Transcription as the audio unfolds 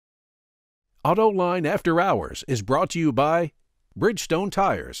Autoline After Hours is brought to you by Bridgestone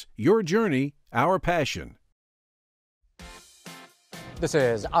Tires, your journey, our passion. This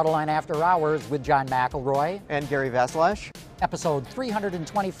is Autoline After Hours with John McElroy and Gary Vasilash. Episode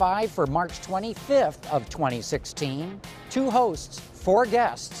 325 for March 25th of 2016. 2 hosts, 4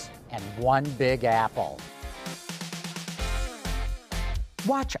 guests, and 1 Big Apple.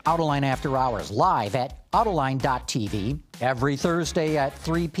 Watch Autoline After Hours live at Autoline.tv every Thursday at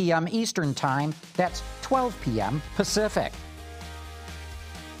 3 p.m. Eastern Time. That's 12 p.m. Pacific.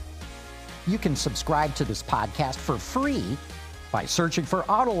 You can subscribe to this podcast for free by searching for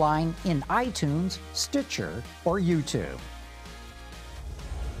Autoline in iTunes, Stitcher, or YouTube.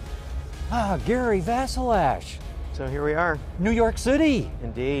 Gary Vasilash. So here we are. New York City.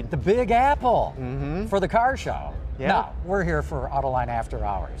 Indeed. The Big Apple for the car show. Yeah. No, we're here for Autoline After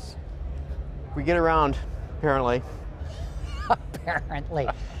Hours. We get around, apparently. Apparently.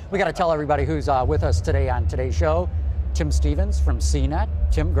 We got to tell everybody who's with us today on today's show. Tim Stevens from CNET.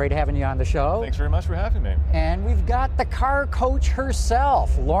 Tim, great having you on the show. Thanks very much for having me. And we've got the car coach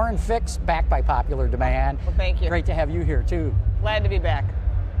herself, Lauren Fix, back by popular demand. Well, thank you. Great to have you here, too. Glad to be back.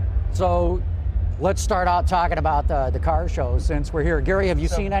 So let's start out talking about the car show since we're here. Gary, have you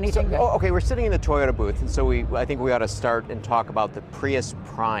seen anything? Okay, we're sitting in the Toyota booth, and so I think we ought to start and talk about the Prius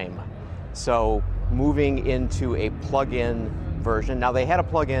Prime. So moving into a plug-in version. Now they had a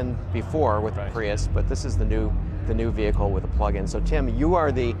plug-in before with the Prius, but this is the new vehicle with a plug-in. So Tim, you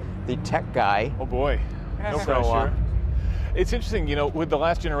are the tech guy. Oh boy, no pressure. It's interesting, you know, with the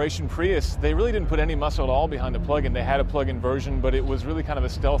last generation Prius, they really didn't put any muscle at all behind the plug-in. They had a plug-in version, but it was really kind of a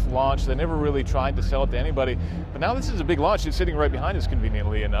stealth launch. They never really tried to sell it to anybody. But now this is a big launch. It's sitting right behind us,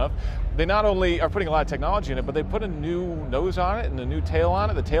 conveniently enough. They not only are putting a lot of technology in it, but they put a new nose on it and a new tail on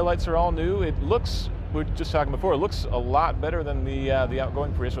it. The taillights are all new. It looks, we were just talking before, it looks a lot better than the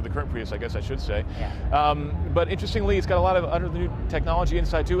outgoing Prius, or the current Prius, I guess I should say. Yeah. But interestingly, it's got a lot of other new technology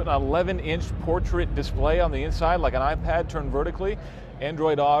inside too. An 11-inch portrait display on the inside, like an iPad turned vertically.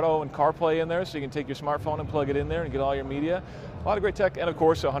 Android Auto and CarPlay in there, so you can take your smartphone and plug it in there and get all your media. A lot of great tech, and of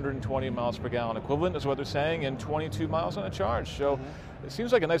course 120 miles per gallon equivalent is what they're saying, and 22 miles on a charge. So it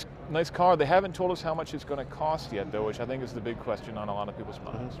seems like a nice car. They haven't told us how much it's going to cost yet, though, which I think is the big question on a lot of people's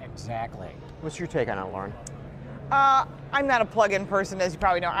minds. Exactly. What's your take on it, Lauren? I'm not a plug-in person, as you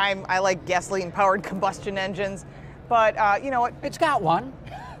probably know. I like gasoline-powered combustion engines, but you know what? It's got one.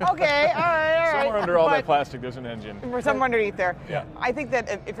 Okay, all right. Somewhere under all that plastic, there's an engine. Somewhere underneath there. Yeah. I think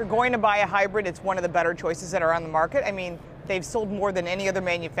that if you're going to buy a hybrid, it's one of the better choices that are on the market. I mean, they've sold more than any other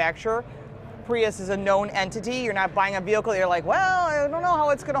manufacturer. Prius is a known entity. You're not buying a vehicle that you're like, well, I don't know how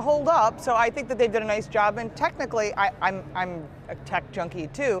it's going to hold up. So I think that they've done a nice job. And technically, I'm a tech junkie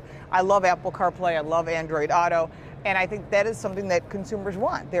too. I love Apple CarPlay. I love Android Auto. And I think that is something that consumers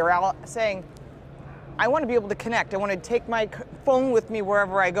want. They're all saying, I want to be able to connect. I want to take my phone with me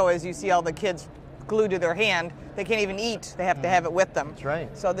wherever I go. As you see all the kids glued to their hand, they can't even eat. They have to have it with them. That's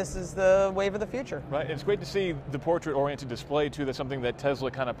right. So this is the wave of the future. Right, and it's great to see the portrait-oriented display, too. That's something that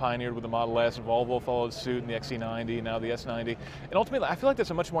Tesla kind of pioneered with the Model S, Volvo followed suit in the XC90, now the S90. And ultimately, I feel like that's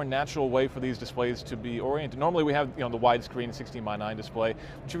a much more natural way for these displays to be oriented. Normally, we have the widescreen 16:9 display,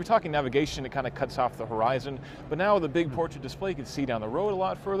 but if you're talking navigation, it kind of cuts off the horizon. But now with a big portrait display, you can see down the road a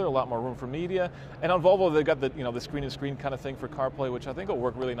lot further, a lot more room for media. And on Volvo, they've got the screen-to-screen kind of thing for CarPlay, which I think will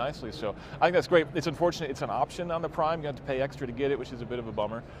work really nicely. So I think that's great. It's unfortunate it's an option on the Prime. You have to pay extra to get it, which is a bit of a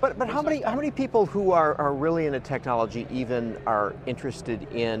bummer. But how many people who are really into technology even are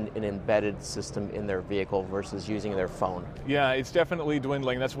interested in an embedded system in their vehicle versus using their phone? Yeah, it's definitely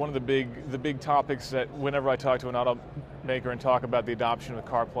dwindling. That's one of the big topics that whenever I talk to an automaker and talk about the adoption of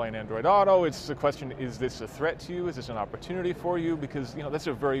CarPlay and Android Auto, it's the question, is this a threat to you? Is this an opportunity for you? Because that's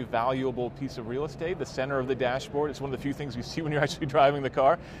a very valuable piece of real estate. The center of the dashboard, it's one of the few things you see when you're actually driving the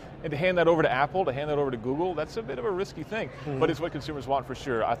car. And to hand that over to Apple, to hand that over to Google, that's a bit of a risky thing. But it's what consumers want for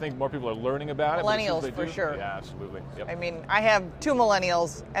sure. I think more people are learning about it. Millennials for sure. Yeah, absolutely. Yep. I mean, I have 2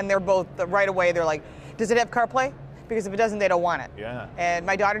 millennials, and they're both right away. They're like, "Does it have CarPlay?" Because if it doesn't, they don't want it. Yeah. And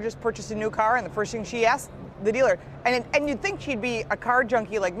my daughter just purchased a new car, and the first thing she asked the dealer, and you'd think she'd be a car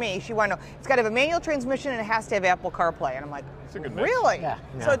junkie like me. She wanted to know, it's got to have a manual transmission and it has to have Apple CarPlay. And I'm like, it's a good mix. Really? Yeah.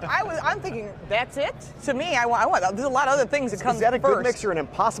 So I'm thinking, that's it? To me, I want there's a lot of other things that come first. Is that a good mix or an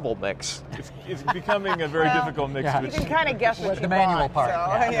impossible mix? It's becoming a very difficult mix. You can kind of guess what the you manual bought, part.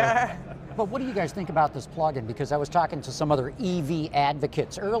 So, yeah. But what do you guys think about this plug-in? Because I was talking to some other EV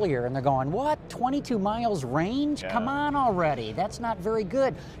advocates earlier, and they're going, what, 22 miles range? Yeah. Come on already. That's not very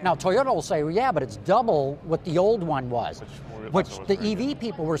good. Now, Toyota will say, well, yeah, but it's double what the old one was. Which the EV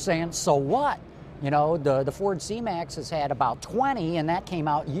people were saying, so what? You know, the Ford C-Max has had about 20, and that came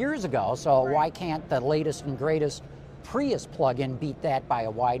out years ago, so why can't the latest and greatest Prius plug-in beat that by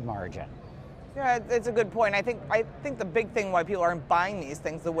a wide margin? Yeah, it's a good point. I think the big thing why people aren't buying these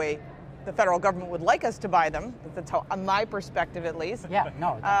things the way the federal government would like us to buy them, that's how, on my perspective at least. Yeah,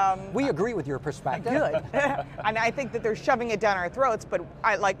 no, we agree with your perspective. Good. And I think that they're shoving it down our throats, but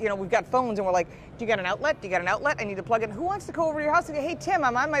we've got phones and we're like, do you got an outlet? Do you got an outlet? I need to plug in. Who wants to go over to your house and say, hey Tim,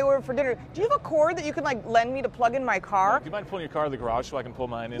 I'm on my way over for dinner. Do you have a cord that you can lend me to plug in my car? Do you mind pulling your car to the garage so I can pull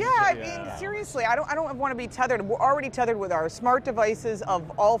mine in? Yeah, I mean, seriously, I don't want to be tethered. We're already tethered with our smart devices of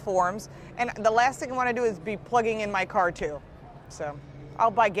all forms, and the last thing I want to do is be plugging in my car too. So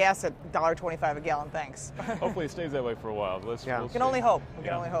I'll buy gas at $1.25 a gallon, thanks. Hopefully it stays that way for a while. We can only hope. We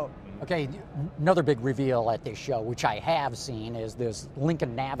can only hope. Okay, another big reveal at this show, which I have seen, is this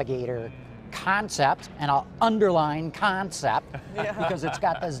Lincoln Navigator concept, and I'll underline concept, because it's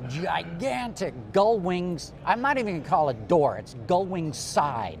got this gigantic gull wings. I'm not even going to call it door, it's gull wing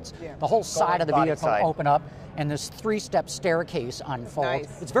sides. Yeah. The whole side of the vehicle open up, and this 3-step staircase unfolds.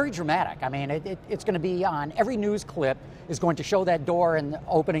 Nice. It's very dramatic. I mean, it's going to be on every news clip, is going to show that door and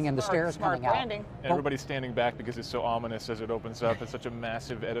opening and the stairs coming out. And everybody's standing back because it's so ominous as it opens up. It's such a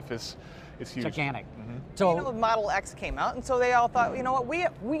massive edifice. It's huge. Gigantic. Mm-hmm. So Model X came out, and so they all thought, you know what, we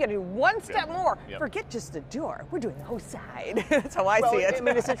got to do one step more. Yep. Forget just the door. We're doing the whole side. That's how I see it. I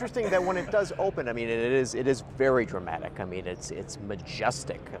mean, it's interesting that when it does open, I mean, it is very dramatic. I mean, it's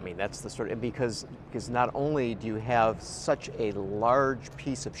majestic. I mean, that's the sort of, because not only do you have such a large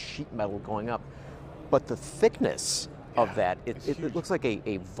piece of sheet metal going up, but the thickness of that, it looks like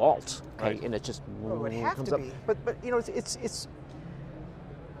a vault, right? And it just comes up. But you know,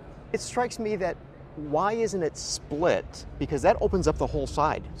 it strikes me that why isn't it split? Because that opens up the whole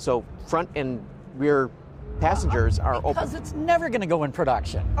side. So front and rear passengers are open. Because it's never going to go in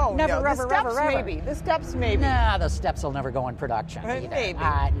production. Oh, never, no. ever, the steps ever, maybe. ever. The steps maybe. Nah, the steps will never go in production. Maybe.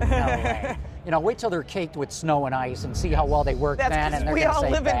 No way. You know, wait till they're caked with snow and ice and see how well they work then. And they're we all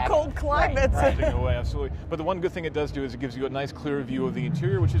live in cold climates. Right. Away, absolutely. But the one good thing it does do is it gives you a nice clear view of the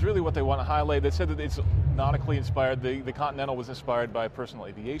interior, which is really what they want to highlight. They said that it's nautically inspired. The Continental was inspired by personal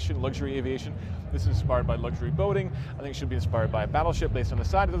aviation, luxury aviation. This is inspired by luxury boating. I think it should be inspired by a battleship based on the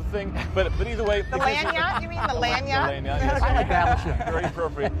side of the thing. But either way, the land yacht? You mean the land yacht? The land yacht, yes. I like battleship. Very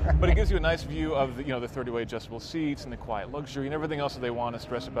appropriate. But it gives you a nice view of the 30-way adjustable seats and the quiet luxury and everything else that they want to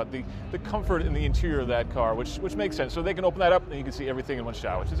stress about the comfort in the interior of that car, which makes sense. So they can open that up and you can see everything in one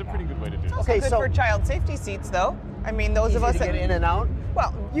shot, which is a pretty good way to do it. Okay, good for child safety seats, though. I mean, those of us that get in and out.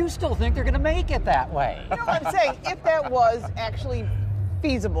 Well, you still think they're going to make it that way? You know what I'm saying? If that was actually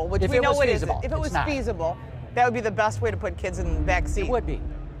feasible, which we know it isn't. If it was feasible, that would be the best way to put kids in the back seat. It would be.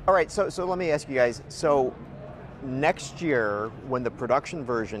 All right, so let me ask you guys. So next year, when the production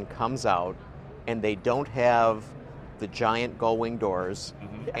version comes out, and they don't have the giant gull wing doors,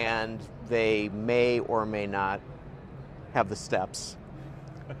 and they may or may not have the steps,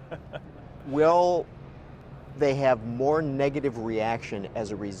 will they have more negative reaction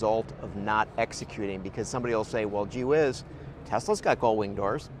as a result of not executing? Because somebody will say, well, gee whiz, Tesla's got gull wing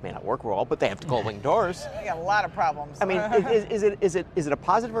doors. May not work well, but they have gull wing doors. They got a lot of problems. I mean, is it a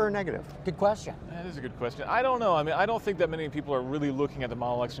positive or a negative? Good question. That is a good question. I don't know. I mean, I don't think that many people are really looking at the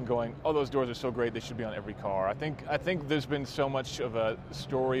Model X and going, "Oh, those doors are so great; they should be on every car." I think there's been so much of a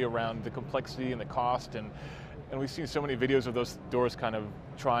story around the complexity and the cost, and we've seen so many videos of those doors kind of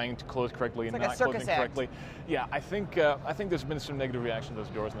trying to close correctly and not closing correctly. Yeah, I think there's been some negative reaction to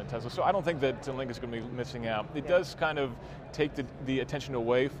those doors in the Tesla. So I don't think that Lincoln's going to be missing out. It does kind of take the attention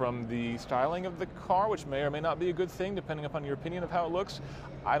away from the styling of the car, which may or may not be a good thing, depending upon your opinion of how it looks.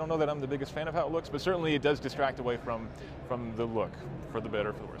 I don't know that I'm the biggest fan of how it looks, but certainly it does distract away from the look, for the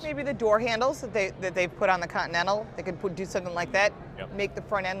better, for the worse. Maybe the door handles that they've put on the Continental, they could do something like that, make the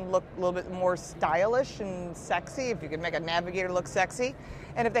front end look a little bit more stylish and sexy, if you could make a Navigator look sexy.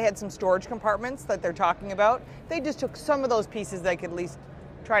 And if they had some storage compartments that they're talking about, they just took some of those pieces, they could at least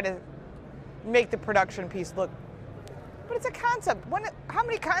try to make the production piece look. But it's a concept. How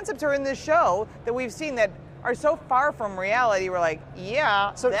many concepts are in this show that we've seen that are so far from reality? We're like,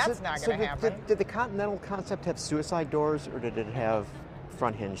 that's not going to happen. Did the Continental concept have suicide doors, or did it have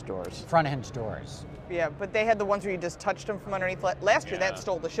front hinge doors? Front hinge doors. Yeah, but they had the ones where you just touched them from underneath. Last year, that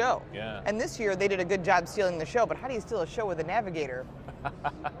stole the show. Yeah. And this year, they did a good job stealing the show. But how do you steal a show with a Navigator?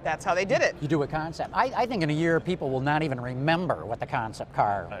 That's how they did it. You do a concept. I think in a year, people will not even remember what the concept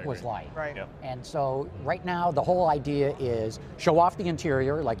car was like. Right. Yep. And so right now, the whole idea is show off the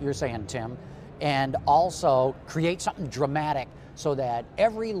interior, like you're saying, Tim, and also create something dramatic so that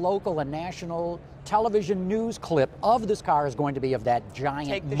every local and national television news clip of this car is going to be of that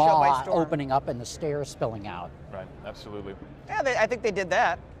giant maw opening up and the stairs spilling out. Right, absolutely. Yeah, I think they did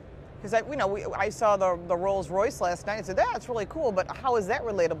that. Because I saw the Rolls Royce last night and said, that's really cool, but how is that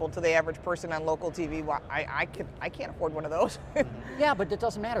relatable to the average person on local TV? Well, I can't afford one of those. Yeah, but it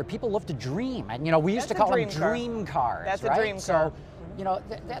doesn't matter. People love to dream, and we used to call them dream cars. That's right? a dream car. So,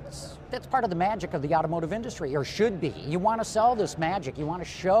 that's part of the magic of the automotive industry, or should be. You want to sell this magic. You want to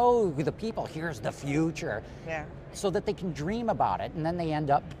show the people, here's the future, so that they can dream about it, and then they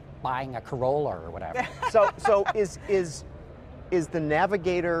end up buying a Corolla or whatever. So is the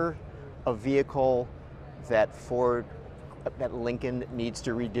Navigator a vehicle that Lincoln needs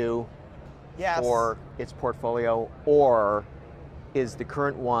to redo for its portfolio, or is the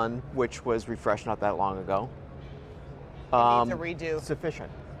current one, which was refreshed not that long ago, needs a redo, sufficient?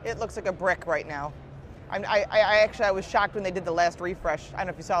 It looks like a brick right now. I was shocked when they did the last refresh. I don't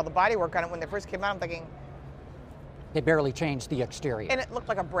know if you saw the bodywork on it when they first came out. I'm thinking they barely changed the exterior, and it looked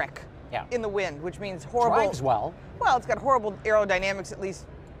like a brick in the wind, which means horrible. Drives well. Well, it's got horrible aerodynamics, at least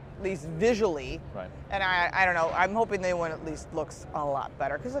visually. Right. And I don't know. I'm hoping the new one at least looks a lot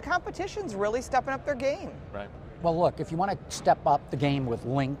better because the competition's really stepping up their game. Right. Well, look, if you want to step up the game with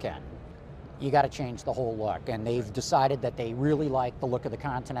Lincoln, you got to change the whole look. And they've decided that they really like the look of the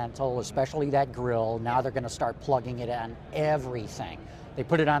Continental, especially that grille. Now they're going to start plugging it on everything. They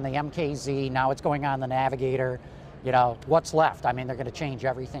put it on the MKZ. Now it's going on the Navigator. What's left? I mean, they're going to change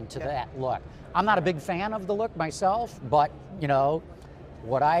everything to that look. I'm not a big fan of the look myself, but,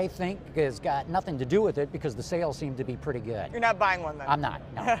 what I think has got nothing to do with it because the sales seem to be pretty good. You're not buying one then? I'm not,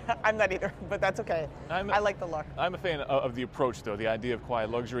 no. I'm not either, but that's okay. I like the look. I'm a fan of the approach, though, the idea of quiet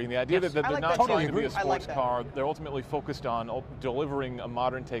luxury and the idea that they're like not that trying too. to be a sports that. car. They're ultimately focused on delivering a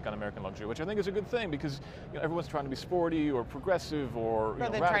modern take on American luxury, which I think is a good thing because everyone's trying to be sporty or progressive or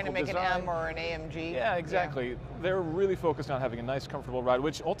rather than trying to make design. an M or an AMG. Yeah, exactly. Yeah. They're really focused on having a nice, comfortable ride,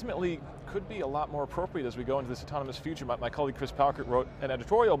 which ultimately could be a lot more appropriate as we go into this autonomous future. My colleague Chris Palkert wrote an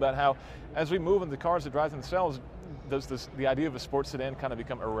editorial about how as we move into the cars that drive themselves, does the idea of a sports sedan kind of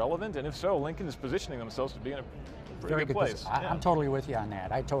become irrelevant? And if so, Lincoln is positioning themselves to be in a pretty good place. I'm totally with you on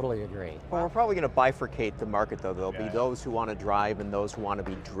that. I totally agree. Well, we're probably going to bifurcate the market, though. There'll be those who want to drive and those who want to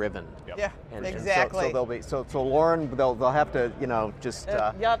be driven. Yep. Yeah, and exactly. So they'll be so Lauren, they'll have to just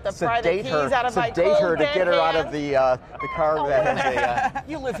sedate her to get her out of the car that has a.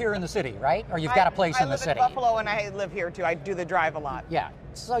 You live here in the city, right? Or you've got a place in the city? I live in Buffalo, and I live here too. I do the drive a lot. Yeah.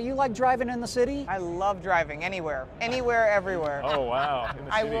 So you like driving in the city? I love driving anywhere, everywhere. Oh wow! In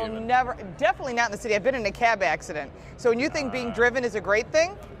the city I will never, definitely not in the city. I've been in a cab accident. So when you think being driven is a great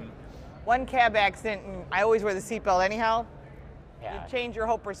thing, one cab accident, and I always wear the seatbelt anyhow. Yeah. You change your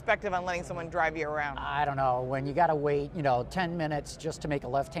whole perspective on letting someone drive you around. I don't know. When you got to wait, 10 minutes just to make a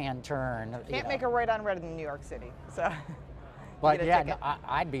left-hand turn. Can't make a right on red in New York City. So. But yeah, no,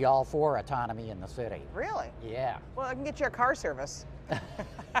 I'd be all for autonomy in the city. Really? Yeah. Well, I can get you a car service.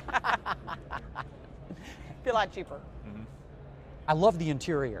 Be a lot cheaper. Mm-hmm. I love the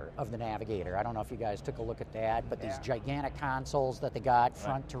interior of the Navigator. I don't know if you guys took a look at that, but these gigantic consoles that they got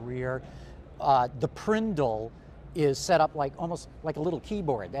front to rear. The Prindle is set up almost like a little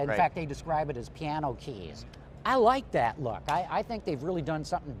keyboard. In fact, they describe it as piano keys. I like that look. I think they've really done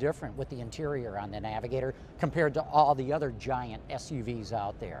something different with the interior on the Navigator compared to all the other giant SUVs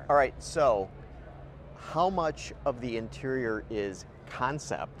out there. All right, so how much of the interior is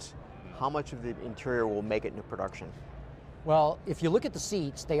concept? How much of the interior will make it into production? Well, if you look at the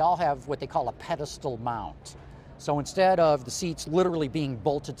seats, they all have what they call a pedestal mount. So instead of the seats literally being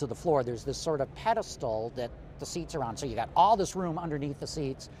bolted to the floor, there's this sort of pedestal that the seats are on. So you got all this room underneath the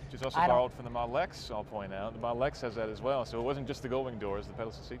seats. Which is also borrowed from the Model X, I'll point out. The Model X has that as well. So it wasn't just the gullwing doors, the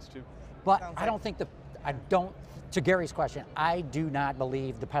pedestal seats too. But I don't think to Gary's question, I do not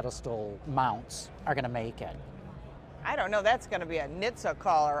believe the pedestal mounts are going to make it. I don't know. That's going to be a NHTSA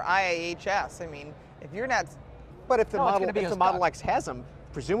call or IAHS. I mean, if you're not... But if the Model X has them,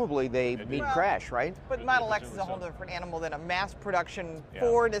 presumably they meet crash, right? But Model X is a whole different animal than a mass production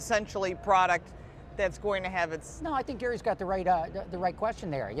Ford essentially product that's going to have its... No, I think Gary's got the right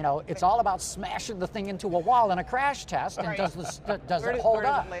question there. It's all about smashing the thing into a wall in a crash test, and does it hold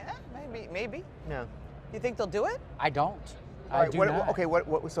up? Maybe. Yeah. You think they'll do it? I don't. I do not. Okay,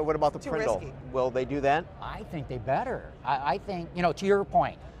 so what about the Prindle? Risky. Will they do that? I think they better. I think, to your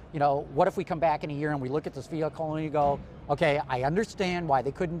point, what if we come back in a year and we look at this vehicle and you go, okay, I understand why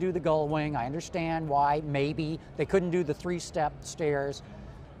they couldn't do the gull wing. I understand why maybe they couldn't do the 3-step stairs,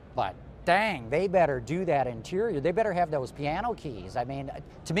 but dang, they better do that interior. They better have those piano keys. I mean,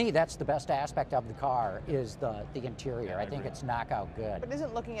 to me, that's the best aspect of the car is the interior. I think it's knockout good. But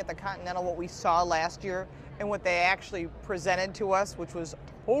isn't looking at the Continental what we saw last year and what they actually presented to us, which was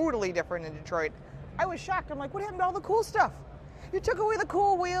totally different in Detroit? I was shocked. I'm like, what happened to all the cool stuff? You took away the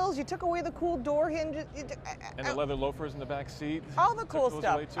cool wheels. You took away the cool door hinges. And the leather loafers in the back seat. All the cool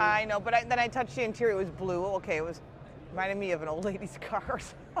stuff. I know, but then I touched the interior. It was blue. Okay, it was reminded me of an old lady's car.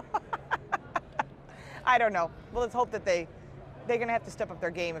 I don't know. Well, let's hope that they're going to have to step up their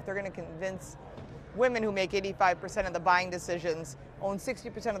game if they're going to convince women who make 85% of the buying decisions, own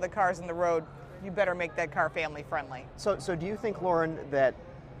 60% of the cars on the road. You better make that car family friendly. So do you think, Lauren, that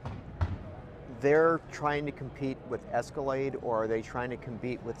they're trying to compete with Escalade, or are they trying to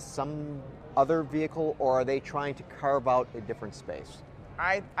compete with some other vehicle, or are they trying to carve out a different space?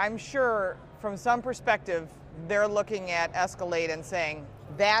 I'm sure from some perspective they're looking at Escalade and saying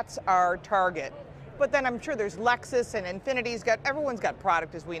that's our target. But then I'm sure there's Lexus and Infinity's everyone's got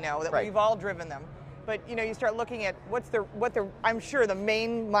product, as we know, that we've all driven them. But you know, you start looking at I'm sure the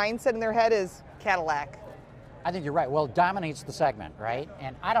main mindset in their head is Cadillac. I think you're right. Well, it dominates the segment, right?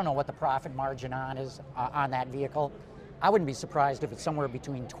 And I don't know what the profit margin on that vehicle. I wouldn't be surprised if it's somewhere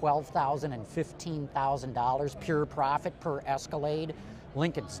between $12,000 and $15,000 pure profit per Escalade.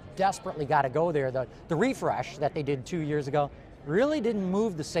 Lincoln's desperately got to go there. The refresh that they did 2 years ago really didn't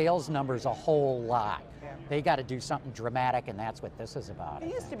move the sales numbers a whole lot. Yeah. They got to do something dramatic, and that's what this is about.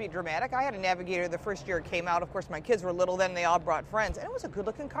 It used to be dramatic. I had a Navigator the first year it came out. Of course, my kids were little then. They all brought friends, and it was a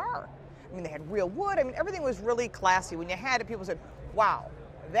good-looking car. I mean, they had real wood. I mean, everything was really classy. When you had it, people said, wow,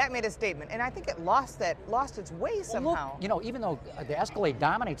 that made a statement. And I think it lost its way somehow. Well, look, you know, even though the Escalade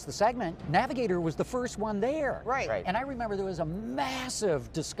dominates the segment, Navigator was the first one there. Right. And I remember there was a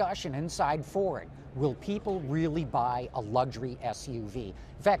massive discussion inside Ford. Will people really buy a luxury SUV? In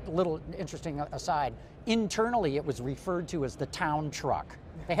fact, a little interesting aside, internally it was referred to as the town truck.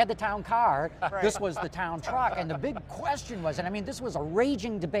 They had the town car, this was the town truck, and the big question was, and I mean, this was a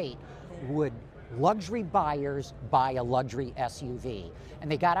raging debate, would luxury buyers buy a luxury SUV? And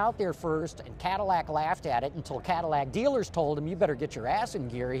they got out there first, and Cadillac laughed at it until Cadillac dealers told them, you better get your ass in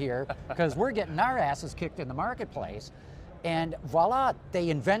gear here, because we're getting our asses kicked in the marketplace. And voila, they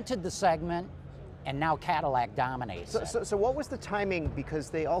invented the segment, and now Cadillac dominates it. So what was the timing? Because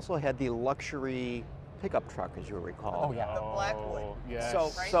they also had the luxury pickup truck, as you recall. Oh yeah, the Blackwood. Yes.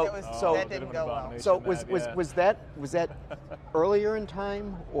 That didn't go well. So was that earlier in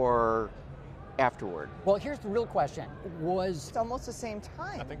time or afterward? Well, here's the real question: It's almost the same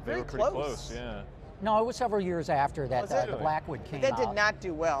time. I think they Very were pretty close. Yeah. No, it was several years after that Was the Blackwood came That out. did not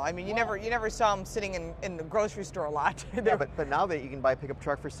do well. I mean, you never saw them sitting in the grocery store a lot. Yeah, but now that you can buy a pickup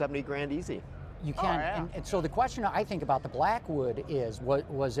truck for $70,000 easy. You can, yeah. and so the question I think about the Blackwood is,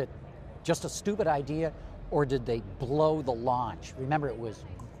 was it just a stupid idea, or did they blow the launch? Remember, it was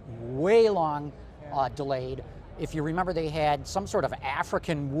way long delayed. If you remember, they had some sort of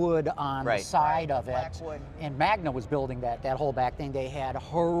African wood on the side of it. Blackwood. And Magna was building that whole back thing. They had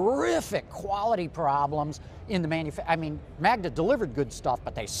horrific quality problems in the manufacturing. I mean, Magna delivered good stuff,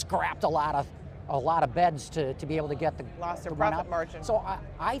 but they scrapped a lot of beds to be able to get the lost their the run profit out. margin. So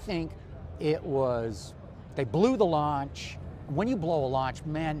I think it was, they blew the launch. When you blow a launch,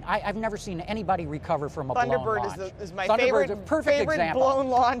 man, I've never seen anybody recover from a blown launch. Thunderbird is my Thunderbird's a perfect favorite example. blown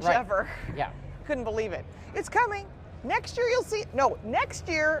launch Right. ever. Yeah. Couldn't believe it. It's coming. Next year you'll see. No, next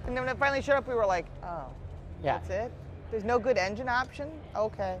year. And then when it finally showed up, we were like, oh, Yeah. that's it? There's no good engine option?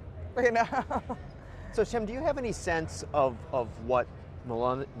 Okay. You know? So Tim, do you have any sense of what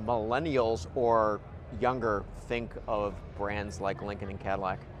millennials or younger think of brands like Lincoln and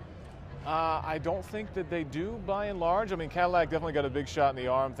Cadillac? I don't think that they do, by and large. I mean, Cadillac definitely got a big shot in the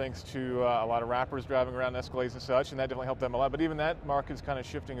arm thanks to a lot of rappers driving around Escalades and such, and that definitely helped them a lot. But even that market is kind of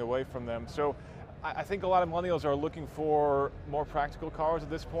shifting away from them. So I think a lot of millennials are looking for more practical cars at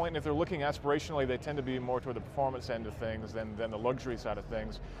this point. And if they're looking aspirationally, they tend to be more toward the performance end of things than the luxury side of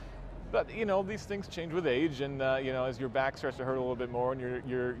things. But you know, these things change with age, and you know, as your back starts to hurt a little bit more, and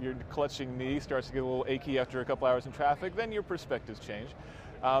your clutching knee starts to get a little achy after a couple hours in traffic, then your perspectives change.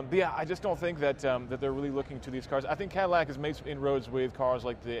 But yeah, I just don't think that that they're really looking to these cars. I think Cadillac has made some inroads with cars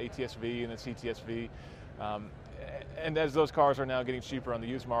like the ATS-V and the CTS-V. And as those cars are now getting cheaper on the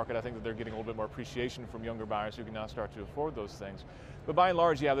used market, I think that they're getting a little bit more appreciation from younger buyers who can now start to afford those things. But by and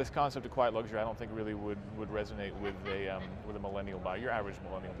large, yeah, this concept of quiet luxury, I don't think really would resonate with a millennial buyer, your average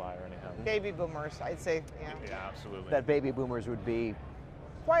millennial buyer anyhow. Baby boomers, I'd say. Yeah. Yeah, absolutely. That baby boomers would be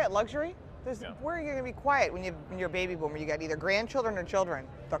Quiet luxury? Where are you going to be quiet when you're a baby boomer? You got either grandchildren or children.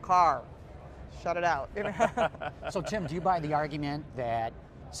 The car. Shut it out. So Tim, do you buy the argument that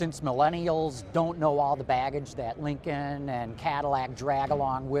since millennials don't know all the baggage that Lincoln and Cadillac drag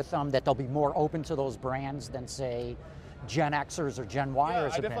along with them, that they'll be more open to those brands than, say, Gen Xers or Gen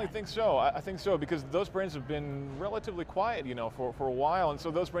Yers have been. I definitely think so. I think so, because those brands have been relatively quiet, for a while, and so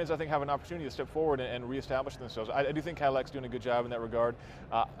those brands, I think, have an opportunity to step forward and reestablish themselves. I do think Cadillac's doing a good job in that regard.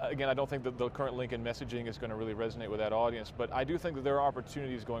 Again, I don't think that the current Lincoln messaging is going to really resonate with that audience, but I do think that there are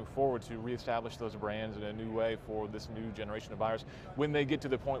opportunities going forward to reestablish those brands in a new way for this new generation of buyers when they get to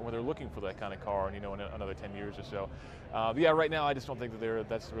the point where they're looking for that kind of car, in another 10 years or so. Right now, I just don't think that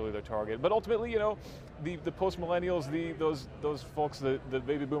that's really their target. But ultimately, the post-millennials, those folks, the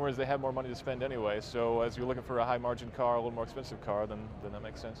baby boomers, they have more money to spend anyway. So as you're looking for a high-margin car, a little more expensive car, then that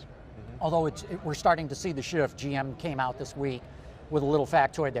makes sense. Mm-hmm. Although we're starting to see the shift. GM came out this week with a little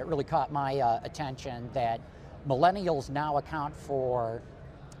factoid that really caught my attention, that millennials now account for,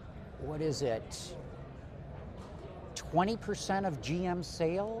 20% of GM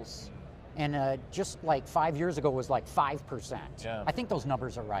sales? And just like 5 years ago was like 5%. Yeah. I think those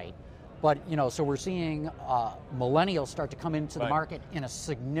numbers are right. But, so we're seeing millennials start to come into the market in a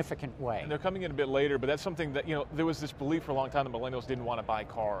significant way. And they're coming in a bit later, but that's something that, there was this belief for a long time that millennials didn't want to buy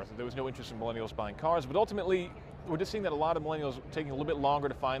cars. There was no interest in millennials buying cars, but ultimately, we're just seeing that a lot of millennials are taking a little bit longer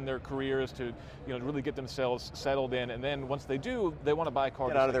to find their careers, to really get themselves settled in, and then once they do, they want to buy a car.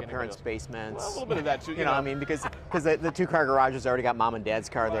 Get out of their parents' basements. Well, a little bit of that too. Because the two-car garage has already got mom and dad's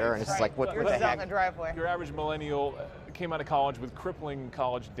car there, and it's just like, what the heck? Out in the driveway. Your average millennial came out of college with crippling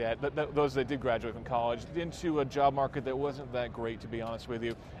college debt, those that did graduate from college, into a job market that wasn't that great, to be honest with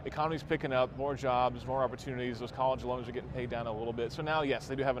you. Economy's picking up, more jobs, more opportunities, those college loans are getting paid down a little bit. So now, yes,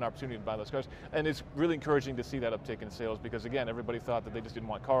 they do have an opportunity to buy those cars, and it's really encouraging to see that uptick in sales, because again, everybody thought that they just didn't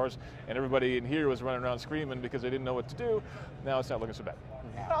want cars, and everybody in here was running around screaming because they didn't know what to do. Now it's not looking so bad.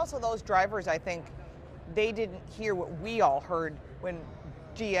 But also those drivers, I think, they didn't hear what we all heard when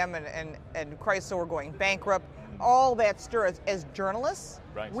GM and Chrysler were going bankrupt. All that stir as journalists,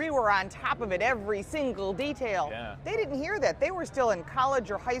 right. We were on top of it, every single detail. Yeah. They didn't hear that. They were still in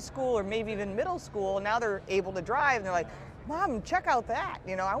college or high school or maybe even middle school, and now they're able to drive, and they're like, Mom, check out that.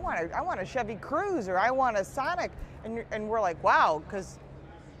 I want a Chevy Cruze, or I want a Sonic. And we're like, wow, because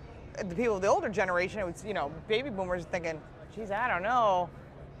the people of the older generation, it was, baby boomers thinking, geez, I don't know.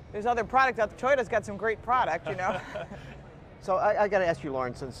 There's other product out there. Toyota's got some great product, So I got to ask you,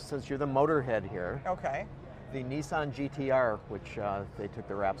 Lauren, since you're the motorhead here. Okay. The Nissan GTR, which they took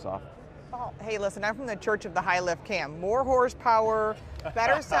the wraps off. Oh, hey, listen, I'm from the Church of the High Lift Cam. More horsepower,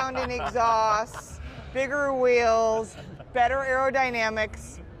 better sounding exhausts, bigger wheels, better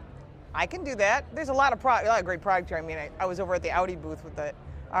aerodynamics. I can do that. There's a lot of great product here. I mean, I was over at the Audi booth with the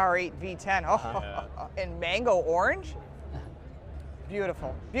R8 V10. In mango orange.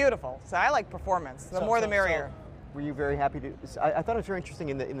 Beautiful, beautiful. So I like performance. The more the merrier. Were you very happy to? I thought it was very interesting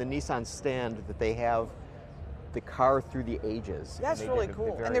in the Nissan stand that they have the car through the ages. That's really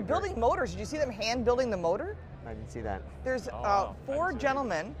cool. And they're building motors. Did you see them hand building the motor? I didn't see that. There's 4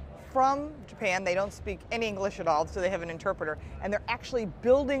 gentlemen from Japan. They don't speak any English at all, so they have an interpreter. And they're actually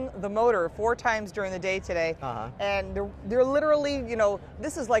building the motor 4 times during the day today. And they're literally,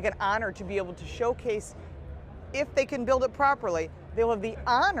 this is like an honor to be able to showcase, if they can build it properly, they'll have the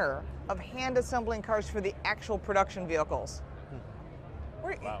honor of hand assembling cars for the actual production vehicles.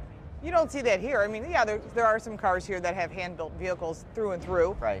 Wow. You don't see that here. I mean, yeah, there are some cars here that have hand-built vehicles through and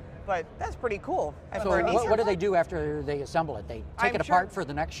through. Right. But that's pretty cool. And so what do they do after they assemble it? They take it apart for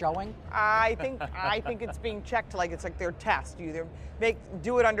the next showing? I think it's being checked it's like their test. You either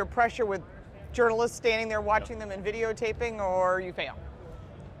do it under pressure with journalists standing there watching them and videotaping, or you fail.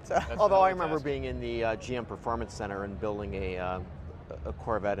 So. Although I remember being in the GM Performance Center and building a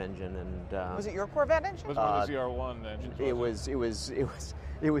Corvette engine, and was it your Corvette engine? It was the ZR1 engine.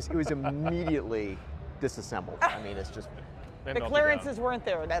 It was immediately disassembled. I mean, it's just the clearances weren't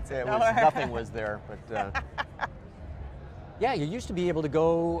there. That's it. Nothing was there, but. Yeah, you used to be able to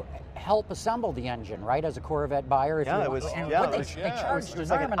go help assemble the engine, right, as a Corvette buyer. If yeah, you it was. They charged it was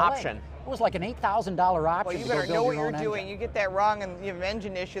like an option. It was like an $8,000 option. Well, you better know what you're doing. You get that wrong, and you have an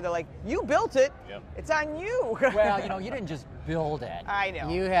engine issue. They're like, "You built it. Yep. It's on you." Well, you didn't just build it. I know.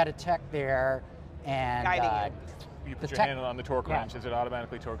 You had a tech there, and guiding you put your hand on the torque wrench as it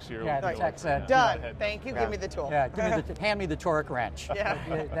automatically torques your. Yeah, the tech said, "Done. Thank you. Yeah. Give me the tool." Yeah, hand me the torque wrench. Yeah.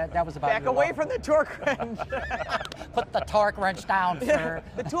 That was about. Back away from the torque wrench. Put the torque wrench down, sir.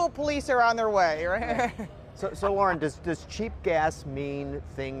 The tool police are on their way, right? So Lauren, does cheap gas mean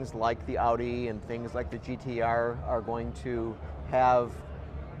things like the Audi and things like the GTR are going to have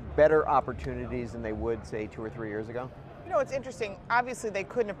better opportunities than they would, say, 2 or 3 years ago? You know, it's interesting. Obviously, they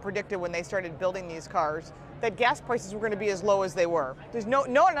couldn't have predicted when they started building these cars that gas prices were going to be as low as they were. There's none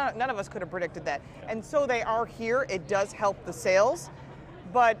of us could have predicted that. And so they are here. It does help the sales.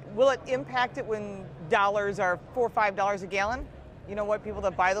 But will it impact it when dollars are $4 or $5 a gallon? You know what, people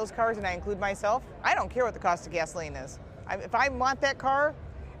that buy those cars, and I include myself, I don't care what the cost of gasoline is. If I want that car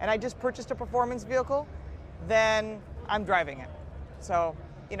and I just purchased a performance vehicle, then I'm driving it. So,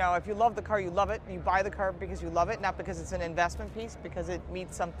 you know, if you love the car, you love it. You buy the car because you love it, not because it's an investment piece, because it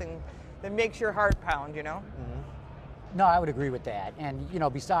meets something that makes your heart pound, you know? Mm-hmm. No, I would agree with that. And, you know,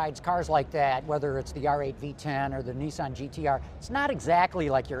 besides cars like that, whether it's the R8 V10 or the Nissan GT-R, it's not exactly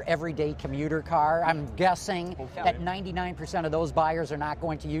like your everyday commuter car. I'm guessing that 99% of those buyers are not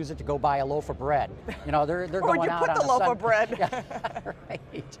going to use it to go buy a loaf of bread. You know, they're Where going would you out put on the a loaf of bread? Yeah,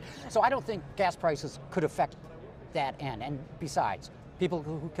 right. So I don't think gas prices could affect that end. And besides, people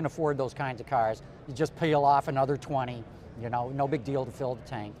who can afford those kinds of cars, you just peel off another 20. You know, no big deal to fill the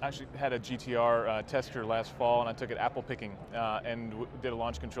tank. I actually had a GTR tester last fall, and I took it apple picking and did a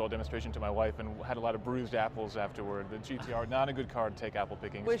launch control demonstration to my wife, and had a lot of bruised apples afterward. The GTR, not a good car to take apple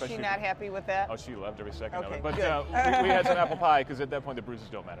picking. Was she not happy with that? Oh, she loved every second of Okay, it. But good. we had some apple pie, because at that point the bruises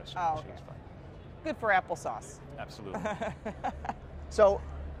don't matter, so Oh, she okay. was fine. Good for applesauce. Absolutely. So,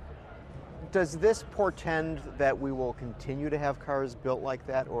 does this portend that we will continue to have cars built like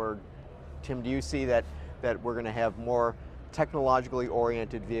that, or Tim, do you see that we're going to have more technologically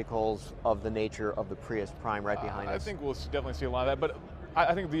oriented vehicles of the nature of the Prius Prime right behind us? I think we'll definitely see a lot of that, but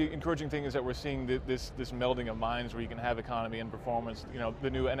I think the encouraging thing is that we're seeing this melding of minds where you can have economy and performance. You know, the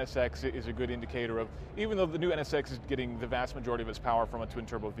new NSX is a good indicator of, even though the new NSX is getting the vast majority of its power from a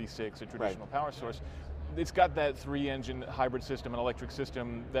twin-turbo V6, a traditional power source, it's got that 3-engine hybrid system, an electric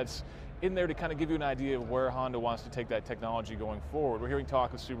system that's in there to kind of give you an idea of where Honda wants to take that technology going forward. We're hearing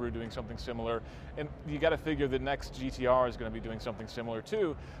talk of Subaru doing something similar, and you got to figure the next GTR is going to be doing something similar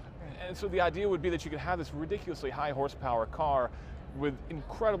too. And so the idea would be that you could have this ridiculously high horsepower car with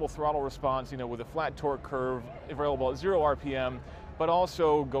incredible throttle response, you know, with a flat torque curve available at 0 RPM, but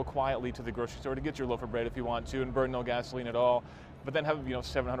also go quietly to the grocery store to get your loaf of bread if you want to and burn no gasoline at all. But then have, you know,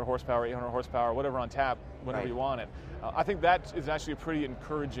 700 horsepower, 800 horsepower, whatever on tap whenever you want it. I think that is actually a pretty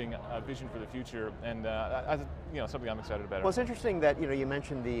encouraging vision for the future, and you know, something I'm excited about. Well, it's interesting that, you know, you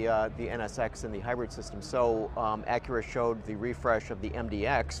mentioned the NSX and the hybrid system. So Acura showed the refresh of the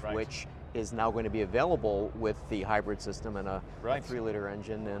MDX, which is now going to be available with the hybrid system and a 3-liter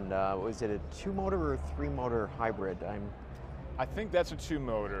engine. And was it a 2-motor or a 3-motor hybrid? I think that's a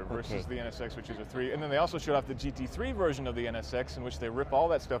 2-motor versus the NSX, which is a 3. And then they also showed off the GT3 version of the NSX, in which they rip all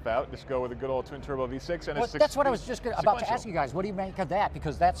that stuff out, just go with a good old twin-turbo V6 and that's what I was just about to ask you guys. What do you make of that?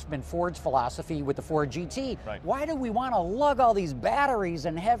 Because that's been Ford's philosophy with the Ford GT. Right. Why do we want to lug all these batteries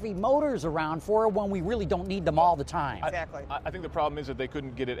and heavy motors around for when we really don't need them all the time? Exactly. I think the problem is that they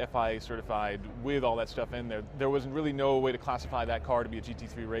couldn't get it FIA certified with all that stuff in there. There was really no way to classify that car to be a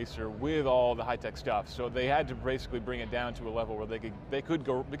GT3 racer with all the high-tech stuff. So they had to basically bring it down to a level where they could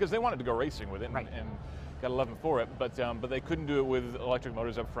go, because they wanted to go racing with it and got 11 for it, but they couldn't do it with electric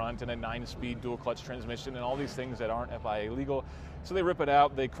motors up front and a 9-speed dual clutch transmission and all these things that aren't FIA legal. So they rip it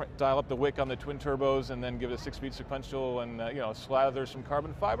out, they dial up the wick on the twin turbos, and then give it a 6-speed sequential, and you know, slather some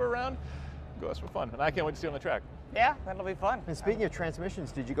carbon fiber around. Go have some fun, and I can't wait to see it on the track. Yeah, that'll be fun. And speaking of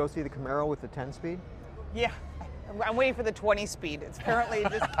transmissions, did you go see the Camaro with the 10-speed? Yeah. I'm waiting for the 20-speed. It's apparently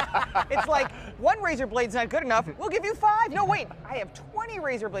just, it's like, one razor blade's not good enough. We'll give you 5. No, wait, I have 20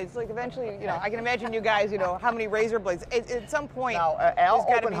 razor blades. Like, eventually, you know, I can imagine you guys, you know, how many razor blades. At some point, now, Al there's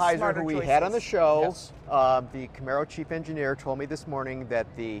gotta be Oppenheiser, smarter who we choices. had on the show, the Camaro chief engineer, told me this morning that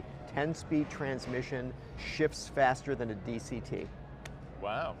the 10-speed transmission shifts faster than a DCT.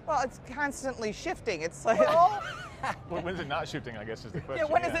 Wow. Well, it's constantly shifting. It's like, When is it not shifting, I guess, is the question.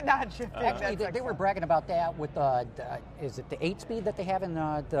 yeah, when is it not shifting? Actually, That's they were excellent. bragging about that with is it the 8-speed that they have in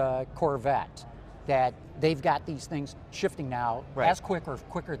the Corvette? That they've got these things shifting now as quicker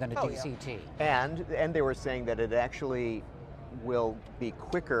than a DCT. And they were saying that it actually will be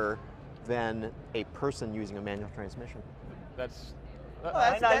quicker than a person using a manual transmission. That's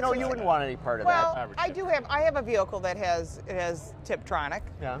I know you wouldn't want any part of Well, that. I have a vehicle that has Tiptronic,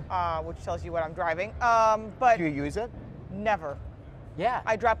 which tells you what I'm driving. But do you use it? Never. Yeah.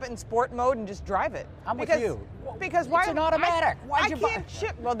 I drop it in sport mode and just drive it. I'm with because, you. Because why? It's an automatic. I can't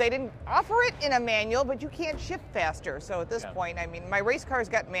shift. Well, they didn't offer it in a manual, but you can't shift faster. So at this point, I mean, my race car's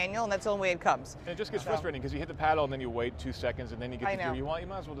got manual, and that's the only way it comes. And it just gets frustrating because you hit the paddle and then you wait 2 seconds and then you get the gear you want. You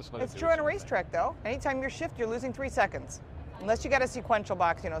might as well just let it do It's true on a racetrack, though. Anytime you shift, you're losing 3 seconds. unless you got a sequential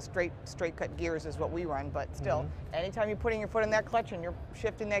box, straight cut gears is what we run, but still, anytime you're putting your foot in that clutch and you're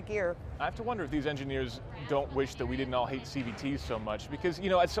shifting that gear. I have to wonder if these engineers don't wish that we didn't all hate CVTs so much, because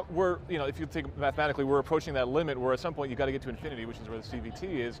if you think mathematically, we're approaching that limit where at some point you got to get to infinity, which is where the CVT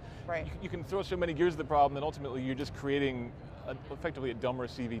is. Right. You can throw so many gears at the problem, and ultimately you're just creating effectively a dumber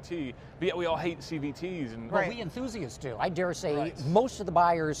CVT. But yet we all hate CVTs, and well, we enthusiasts do. I dare say most of the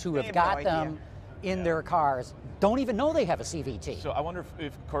buyers who have got them in their cars don't even know they have a CVT. So I wonder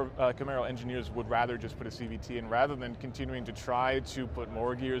if Camaro engineers would rather just put a CVT in rather than continuing to try to put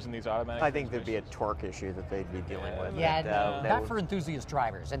more gears in these automatic. I think there'd be a torque issue that they'd be dealing with. Yeah, not for enthusiast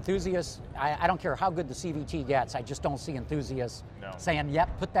drivers. Enthusiasts, I don't care how good the CVT gets, I just don't see enthusiasts saying,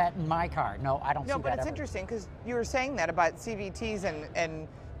 yep, put that in my car. No, I don't see that. No, but it's ever. interesting because you were saying that about CVTs and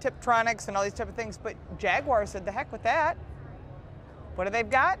Tiptronics and all these type of things, but Jaguar said the heck with that. What do they've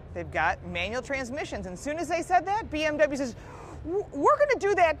got? They've got manual transmissions. And as soon as they said that, BMW says, we're going to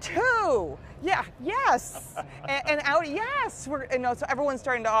do that too. Yeah, yes. and Audi, yes. So everyone's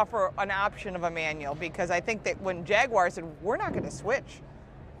starting to offer an option of a manual, because I think that when Jaguar said, we're not going to switch,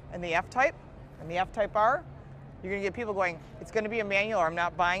 and the F-Type and the F-Type R, you're going to get people going, it's going to be a manual or I'm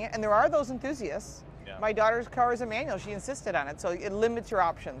not buying it. And there are those enthusiasts. Yeah. My daughter's car is a manual. She insisted on it, so it limits your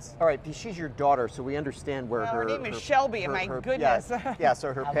options. All right, she's your daughter, so we understand where her name is Shelby. My goodness. Yeah,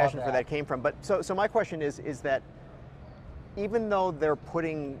 so her passion for that came from. But so my question is that even though they're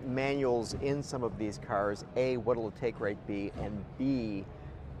putting manuals in some of these cars, A, what will the take rate be, and B,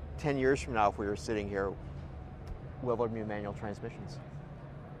 10 years from now, if we were sitting here, will there be manual transmissions?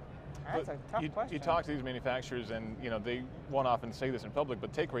 That's a tough question. You talk to these manufacturers, and they won't often say this in public,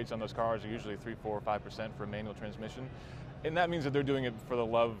 but take rates on those cars are usually 3%, 4%, 5% for a manual transmission, and that means that they're doing it for the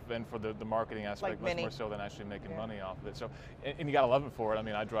love and for the marketing aspect, much more so than actually making money off of it. So, and you got to love it for it. I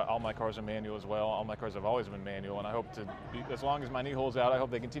mean, I drive all my cars are manual as well. All my cars have always been manual, and I hope to be, as long as my knee holds out, I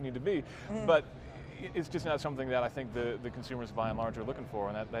hope they continue to be. But it's just not something that I think the consumers by and large are looking for,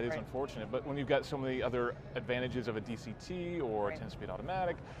 and that is unfortunate. But when you've got so many other advantages of a DCT or a 10-speed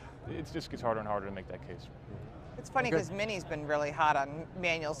automatic, it just gets harder and harder to make that case. It's funny because Mini's been really hot on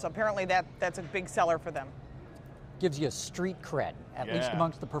manuals, so apparently that's a big seller for them. Gives you a street cred, at least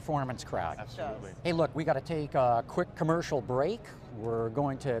amongst the performance crowd. Absolutely. Hey, look, we got to take a quick commercial break. We're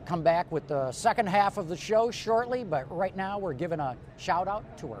going to come back with the second half of the show shortly, but right now we're giving a shout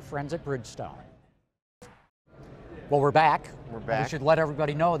out to our friends at Bridgestone. Well, we're back. We're back. We should let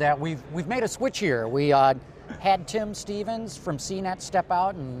everybody know that we've made a switch here. We had Tim Stevens from CNET step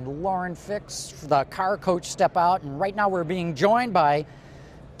out and Lauren Fix, the car coach, step out, and right now we're being joined by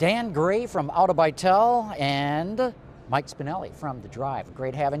Dan Gray from Autobytel and Mike Spinelli from The Drive.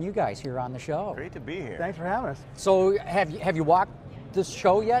 Great having you guys here on the show. Great to be here. Thanks for having us. So have you walked this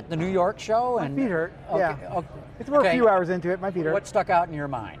show yet, the New York show? My feet hurt. Okay, yeah. It's we're a few hours into it. My feet hurt. What stuck out in your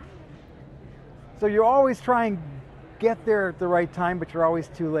mind? So you're always trying to get there at the right time, but you're always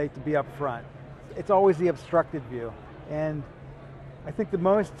too late to be up front. It's always the obstructed view. And I think the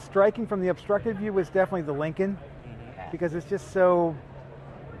most striking from the obstructed view was definitely the Lincoln, because it's just so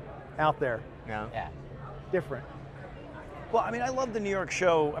out there. Yeah. Different. Well, I mean, I love the New York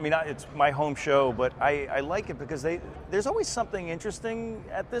show. I mean, it's my home show, but I like it because there's always something interesting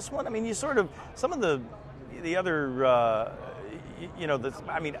at this one. I mean, you sort of, some of the other,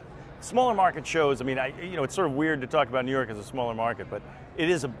 smaller market shows, I mean, it's sort of weird to talk about New York as a smaller market, but it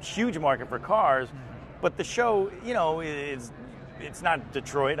is a huge market for cars. But the show, it's not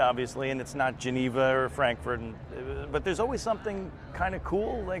Detroit, obviously, and it's not Geneva or Frankfurt, but there's always something kind of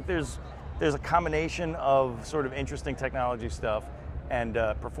cool. Like there's a combination of sort of interesting technology stuff and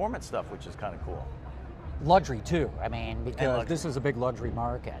performance stuff, which is kind of cool. Luxury too, I mean, because this is a big luxury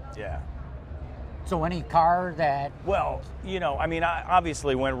market. Yeah. So any car that... Well, I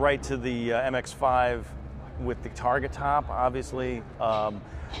obviously went right to the MX-5 with the Target top, obviously.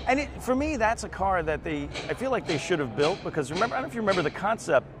 And for me, that's a car that I feel like they should have built, because I don't know if you remember the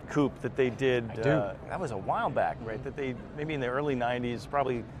concept coupe that they did. I do. That was a while back, right? That they, maybe in the early 90s,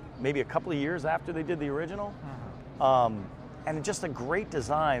 probably maybe a couple of years after they did the original. And just a great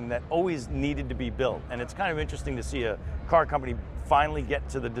design that always needed to be built. And it's kind of interesting to see a car company finally get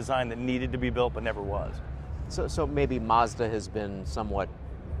to the design that needed to be built but never was. So maybe Mazda has been somewhat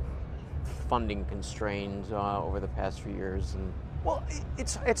funding constrained over the past few years. Well,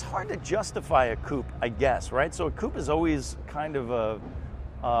 it's hard to justify a coupe, I guess, right? So a coupe is always kind of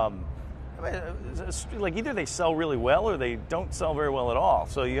like either they sell really well or they don't sell very well at all.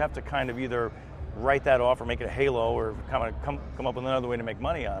 So you have to kind of either write that off or make it a halo or kind of come up with another way to make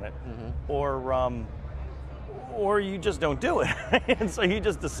money on it, or you just don't do it. And so you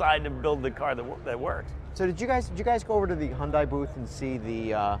just decide to build the car that works. So did you guys go over to the Hyundai booth and see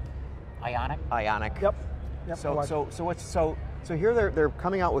the Ioniq? Ioniq? Yep. So here they're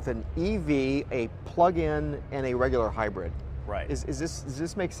coming out with an EV, a plug-in, and a regular hybrid. Right. Does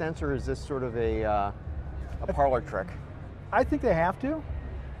this make sense, or is this sort of a parlor trick? I think they have to,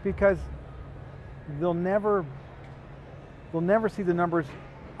 because they'll never see the numbers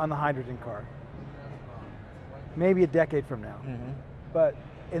on the hydrogen car. Maybe a decade from now. Mm-hmm. But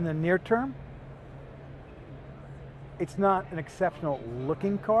in the near term, it's not an exceptional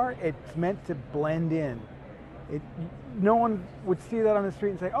looking car. It's meant to blend in. No one would see that on the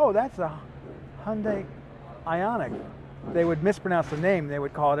street and say, oh, that's a Hyundai Ioniq. They would mispronounce the name. They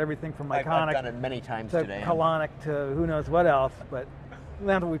would call it everything from iconic I've done it many times to today. colonic to who knows what else, but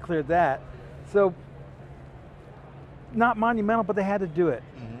now that we cleared that. So, not monumental, but they had to do it.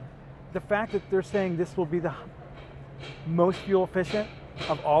 Mm-hmm. The fact that they're saying this will be the most fuel efficient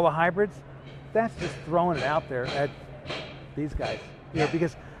of all the hybrids, that's just throwing it out there at these guys. You know,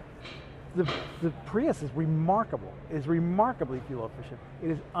 because the Prius is remarkably fuel efficient. It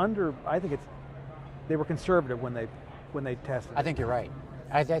is I think they were conservative when they tested it. I think you're right.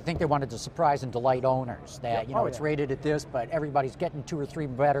 I think they wanted to surprise and delight owners that, it's rated at this, but everybody's getting 2 or 3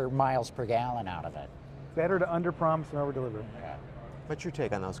 better miles per gallon out of it. Better to under-promise and over-deliver. Yeah. What's your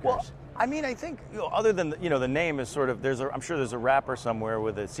take on those cars? Well, I mean, I think other than the name is sort of I'm sure there's a wrapper somewhere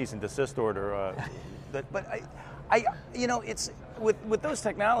with a cease and desist order. But it's with those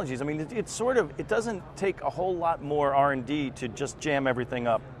technologies. I mean, it doesn't take a whole lot more R&D to just jam everything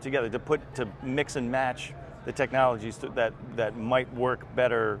up together to mix and match the technologies that might work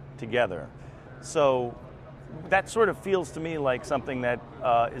better together. So that sort of feels to me like something that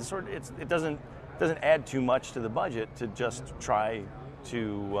it doesn't add too much to the budget to just try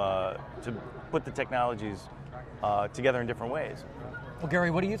to put the technologies together in different ways. Well,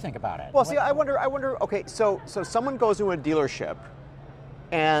 Gary, what do you think about it? Well, see, I wonder. Okay, so someone goes to a dealership,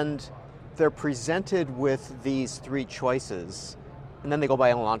 and they're presented with these 3 choices, and then they go buy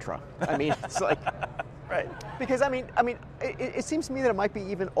an Elantra. I mean, it's like, right? Because I mean, it seems to me that it might be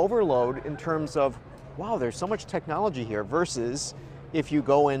even overload in terms of, wow, there's so much technology here. Versus if you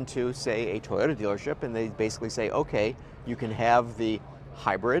go into, say, a Toyota dealership, and they basically say, okay, you can have the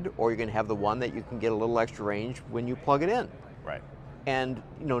hybrid, or you can have the one that you can get a little extra range when you plug it in. Right. And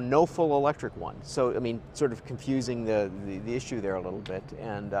no full electric one. So I mean, sort of confusing the issue there a little bit.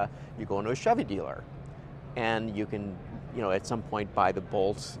 And you go into a Chevy dealer, and you can at some point buy the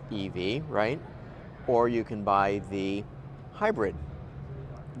Bolt EV, right? Or you can buy the hybrid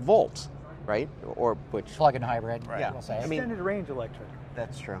Volt, right? Or which plug-in hybrid, right? Yeah, we'll say. Extended range electric.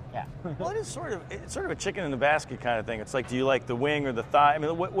 That's true. Yeah. Well, it's sort of a chicken in the basket kind of thing. It's like, do you like the wing or the thigh? I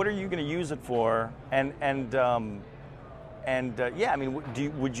mean, what are you going to use it for? And I mean,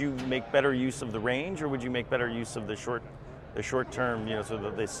 would you make better use of the range, or would you make better use of the short term, sort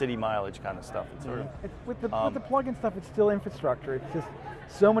of the city mileage kind of stuff? It's sort of, with the plug-in stuff, it's still infrastructure. It's just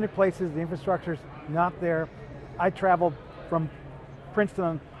so many places the infrastructure's not there. I traveled from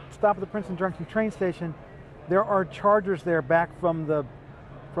Princeton, stop at the Princeton Junction train station. There are chargers there back from the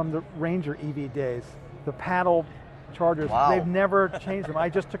Ranger EV days. The paddle chargers. Wow. They've never changed them. I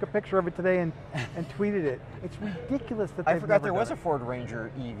just took a picture of it today and tweeted it. It's ridiculous that I they've forgot never there was done a Ford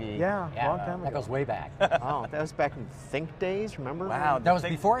Ranger EV. it. Yeah, long time ago. That goes way back. Oh, that was back in Think days. Remember? wow, That was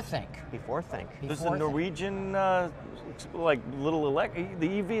before Think. Before Think. There's Before a Norwegian the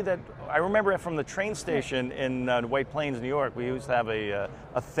EV that I remember from the train station in White Plains, New York. We used to have a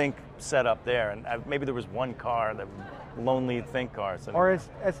Think set up there, and maybe there was one car, that lonely Think car. So Or as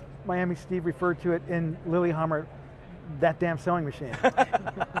Miami Steve referred to it in Lillehammer, that damn sewing machine.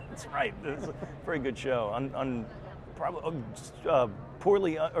 that's right. It's a very good show.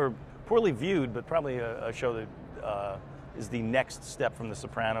 Probably poorly viewed, but probably a show that is the next step from The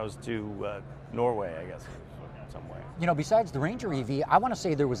Sopranos to Norway, I guess, in some way. Besides the Ranger EV, I want to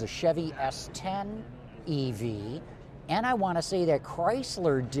say there was a Chevy S10 EV, and I want to say that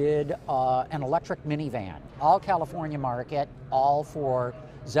Chrysler did an electric minivan, all California market, all for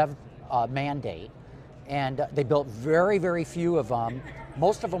ZEV mandate. And they built very, very few of them.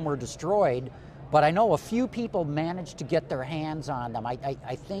 Most of them were destroyed, but I know a few people managed to get their hands on them. I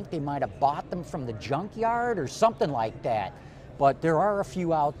think they might have bought them from the junkyard or something like that, but there are a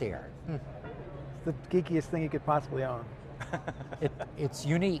few out there. It's the geekiest thing you could possibly own. It's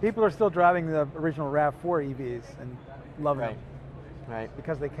unique. People are still driving the original RAV4 EVs and loving them. Right.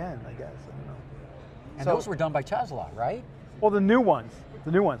 Because they can, I guess. I don't know. And those were done by Tesla, right? Well, the new ones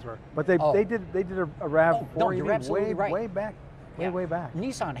were, but they did a RAV4 no, you're EV absolutely right. way back way back.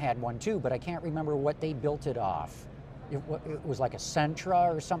 Nissan had one too, but I can't remember what they built it off. It was like a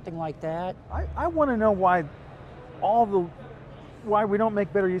Sentra or something like that. I want to know why we don't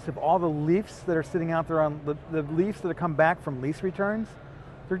make better use of all the Leafs that are sitting out there on the Leafs that have come back from lease returns.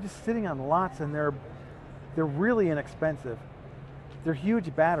 They're just sitting on lots, and they're really inexpensive. They're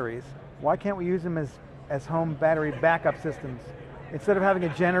huge batteries. Why can't we use them as home battery backup systems? Instead of having a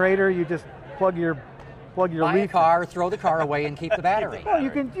generator, you just plug your Buy Leaf. a car, throw the car away, and keep the battery. Well, you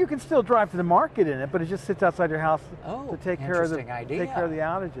can still drive to the market in it, but it just sits outside your house to take care of the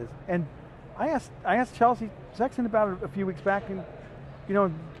outages. And I asked Chelsea Sexton about it a few weeks back, and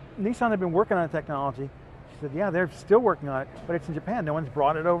Nissan had been working on the technology. She said, yeah, they're still working on it, but it's in Japan. No one's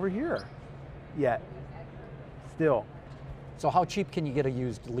brought it over here yet. Still. So how cheap can you get a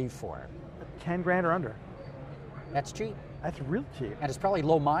used Leaf for? 10 grand or under. That's cheap. That's real cheap. And it's probably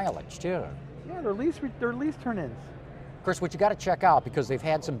low mileage too. Yeah, they're lease turn-ins. Of course, what you got to check out, because they've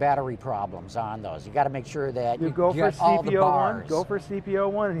had some battery problems on those, you got to make sure that you go get for all the CPO1. bars. Go for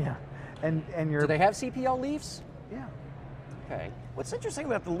CPO1, yeah. And you're. Do they have CPO Leafs? Yeah. Okay. What's interesting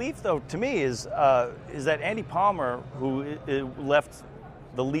about the Leaf, though, to me, is that Andy Palmer, who left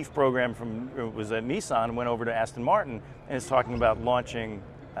the Leaf program was at Nissan and went over to Aston Martin, and is talking about launching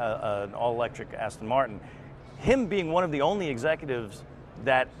an all-electric Aston Martin. Him being one of the only executives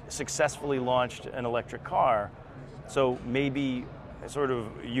that successfully launched an electric car, so maybe sort of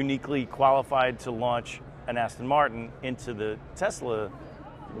uniquely qualified to launch an Aston Martin into the Tesla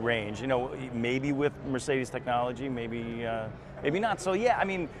range. Maybe with Mercedes technology, maybe not. So yeah, I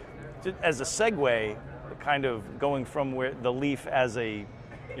mean, as a segue, kind of going from where the Leaf as a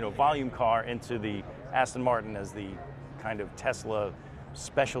volume car into the Aston Martin as the kind of Tesla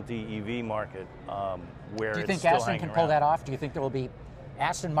specialty EV market, where do you it's think still Aston hanging can pull around. that off? Do you think there will be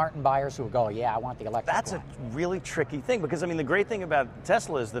Aston Martin buyers who will go, yeah, I want the electric That's one? a really tricky thing, because I mean, the great thing about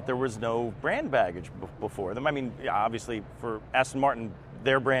Tesla is that there was no brand baggage before them. I mean, obviously for Aston Martin,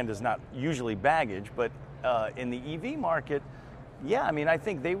 their brand is not usually baggage, but in the EV market, yeah, I mean, I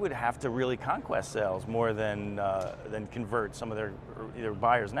think they would have to really conquest sales more than convert some of their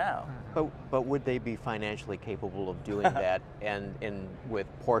buyers now. But would they be financially capable of doing that? And with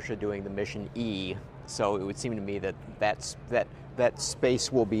Porsche doing the Mission E, so it would seem to me that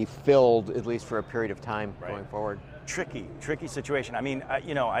space will be filled at least for a period of time going forward. Tricky situation. I mean,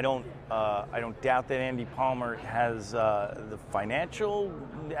 I don't doubt that Andy Palmer has the financial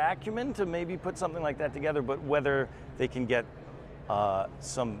acumen to maybe put something like that together, but whether they can get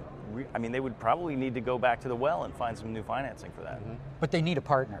they would probably need to go back to the well and find some new financing for that. Mm-hmm. But they need a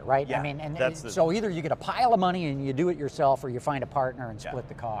partner, right? Yeah, I mean, so either you get a pile of money and you do it yourself, or you find a partner and split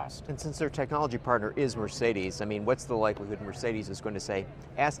the cost. And since their technology partner is Mercedes, I mean, what's the likelihood Mercedes is going to say,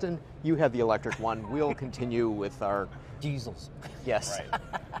 Aston, you have the electric one, we'll continue with our diesels? Yes.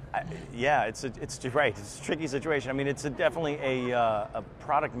 Right. It's right. It's a tricky situation. I mean, it's definitely a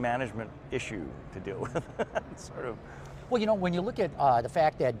product management issue to deal with. Sort of. Well, when you look at the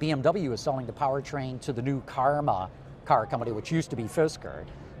fact that BMW is selling the powertrain to the new Karma car company, which used to be Fisker,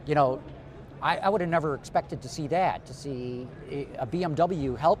 I would have never expected to see a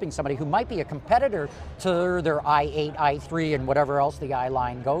BMW helping somebody who might be a competitor to their i8, i3, and whatever else the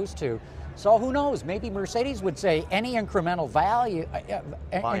i-line goes to. So who knows? Maybe Mercedes would say any incremental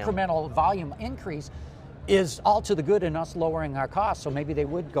volume increase is all to the good in us lowering our costs. So maybe they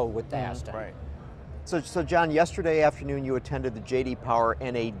would go with Aston. Right. So John, yesterday afternoon you attended the J.D. Power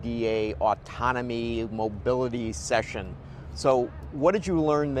NADA Autonomy Mobility session. So what did you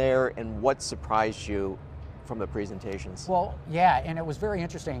learn there, and what surprised you from the presentations? Well, yeah, and it was very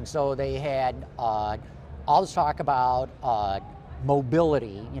interesting. So they had all this talk about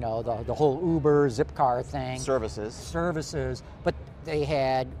mobility, the whole Uber, Zipcar thing. Services. But they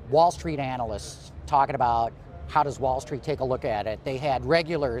had Wall Street analysts talking about how does Wall Street take a look at it. They had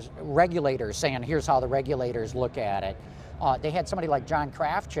regulators saying, here's how the regulators look at it. They had somebody like John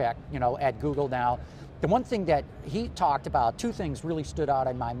Krafchick, at Google now. The one thing that he talked about, two things really stood out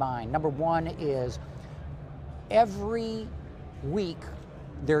in my mind. Number one is every week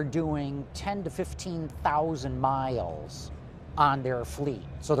they're doing 10 to 15,000 miles on their fleet.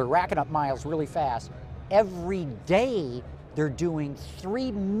 So they're racking up miles really fast. Every day they're doing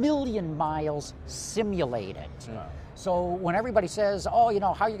 3 million miles simulated. Yeah. So when everybody says, how are you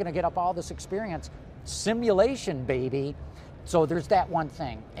going to get up all this experience? Simulation, baby. So there's that one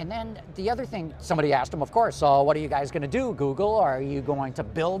thing. And then the other thing, somebody asked him, of course, so what are you guys going to do, Google? Are you going to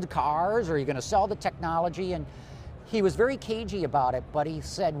build cars? Are you going to sell the technology? And he was very cagey about it, but he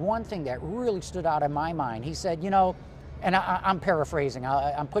said one thing that really stood out in my mind. He said, and I'm paraphrasing,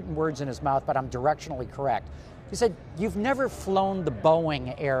 I'm putting words in his mouth, but I'm directionally correct. He said, you've never flown the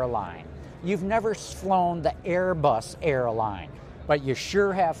Boeing airline. You've never flown the Airbus airline, but you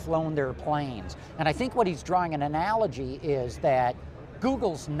sure have flown their planes. And I think what he's drawing an analogy is that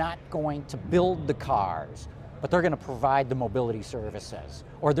Google's not going to build the cars, but they're going to provide the mobility services,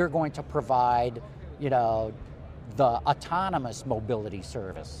 or they're going to provide, the autonomous mobility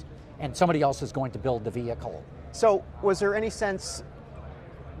service, and somebody else is going to build the vehicle. So was there any sense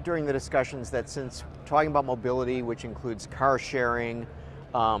during the discussions that, since talking about mobility, which includes car sharing,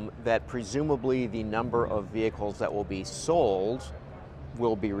 that presumably the number of vehicles that will be sold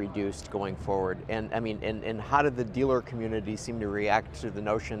will be reduced going forward? And I mean, and how did the dealer community seem to react to the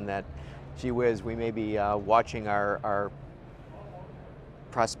notion that, gee whiz, we may be watching our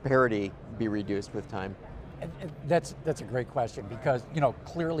prosperity be reduced with time? That's a great question, because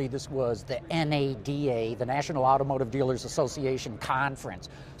clearly this was the NADA, the National Automotive Dealers Association conference.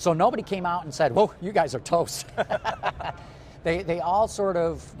 So nobody came out and said, "Whoa, you guys are toast." They all sort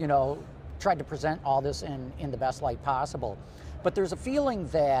of tried to present all this in the best light possible. But there's a feeling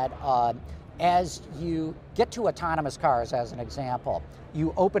that as you get to autonomous cars, as an example,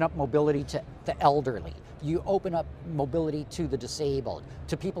 you open up mobility to the elderly. You open up mobility to the disabled,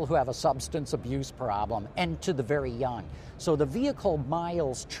 to people who have a substance abuse problem, and to the very young. So the vehicle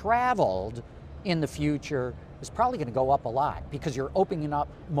miles traveled in the future is probably going to go up a lot, because you're opening up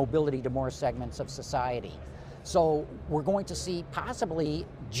mobility to more segments of society. So we're going to see possibly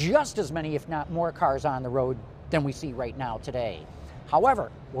just as many, if not more, cars on the road than we see right now today.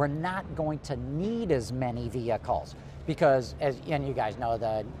 However, we're not going to need as many vehicles, because, and you guys know,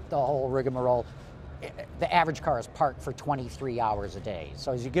 the whole rigmarole, the average car is parked for 23 hours a day.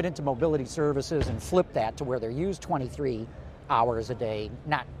 So as you get into mobility services and flip that to where they're used 23 hours a day,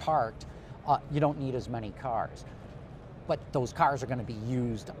 not parked, you don't need as many cars. But those cars are going to be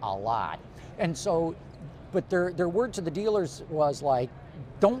used a lot. And so, but their word to the dealers was like,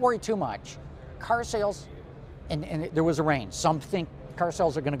 don't worry too much. Car sales, and there was a range. Some think car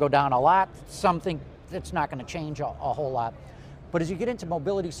sales are going to go down a lot. Some think it's not going to change a whole lot. But as you get into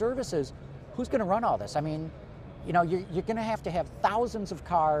mobility services, who's going to run all this? I mean, you're going to have thousands of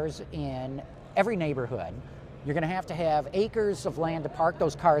cars in every neighborhood. You're going to have acres of land to park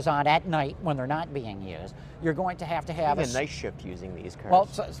those cars on at night when they're not being used. You're going to have a night shift using these cars. Well,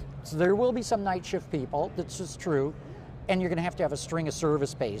 so there will be some night shift people. That's just true. And you're going to have a string of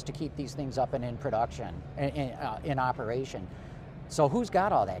service bays to keep these things up and in production, in operation. So who's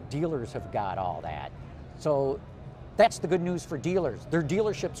got all that? Dealers have got all that. So that's the good news for dealers. Their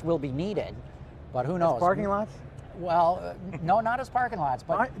dealerships will be needed, but who knows? As parking lots? Well, no, not as parking lots.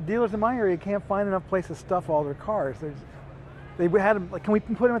 But dealers in my area can't find enough place to stuff all their cars. They had them, like, can we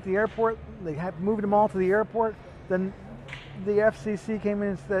put them at the airport? They have moved them all to the airport. Then the FCC came in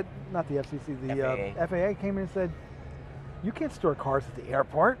and said, not the FCC, the FAA came in and said, you can't store cars at the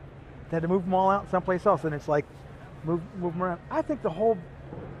airport. They had to move them all out someplace else, and it's like, move them around. I think the whole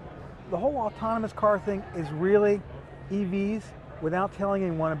autonomous car thing is really EVs without telling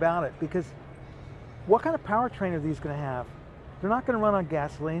anyone about it, because what kind of powertrain are these going to have? They're not going to run on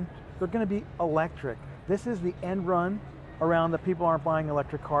gasoline. They're going to be electric. This is the end run around the people aren't buying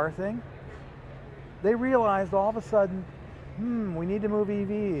electric car thing. They realized all of a sudden, we need to move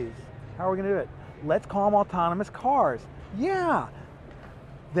EVs. How are we going to do it? Let's call them autonomous cars. Yeah.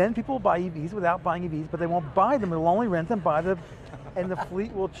 Then people will buy EVs without buying EVs, but they won't buy them. They'll only rent them, and the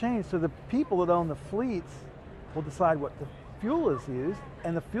fleet will change. So the people that own the fleets will decide what the fuel is used,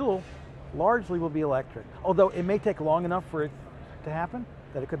 and the fuel largely will be electric. Although it may take long enough for it to happen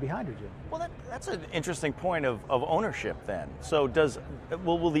that it could be hydrogen. Well, that's an interesting point of ownership then. So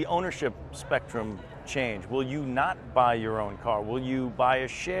will the ownership spectrum change? Will you not buy your own car? Will you buy a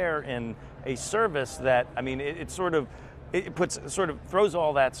share in a service that, I mean, it sort of throws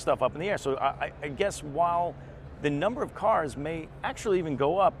all that stuff up in the air. So I guess while the number of cars may actually even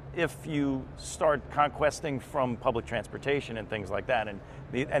go up if you start conquesting from public transportation and things like that, and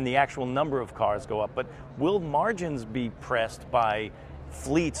the actual number of cars go up, but will margins be pressed by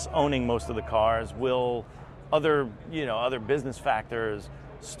fleets owning most of the cars? Will other business factors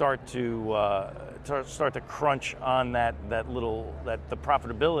start to crunch on the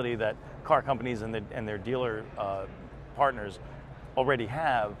profitability that car companies and their dealer partners already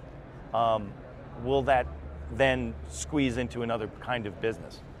have? Will that then squeeze into another kind of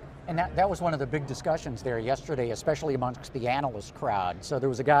business? And that was one of the big discussions there yesterday, especially amongst the analyst crowd. So there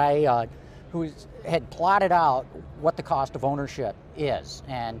was a guy who had plotted out what the cost of ownership is.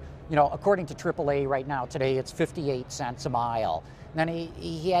 And, you know, according to AAA right now, today it's 58 cents a mile. And then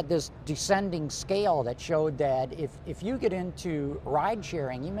he had this descending scale that showed that if you get into ride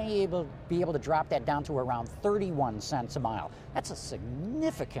sharing, you may be able to drop that down to around 31 cents a mile. That's a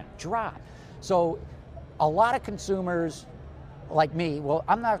significant drop. So a lot of consumers like me, well,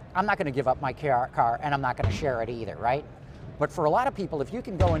 I'm not going to give up my car and I'm not going to share it either, right? But for a lot of people, if you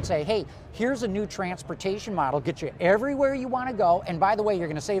can go and say, hey, here's a new transportation model, get you everywhere you want to go, and by the way, you're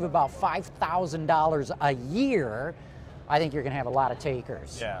going to save about $5,000 a year, I think you're going to have a lot of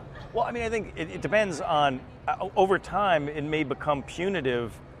takers. Yeah. Well, I mean, I think it depends on, over time, it may become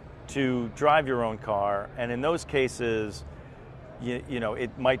punitive to drive your own car, and in those cases, you know,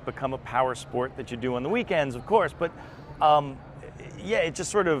 it might become a power sport that you do on the weekends, of course, but yeah, it just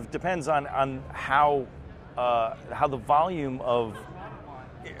sort of depends on how the volume of,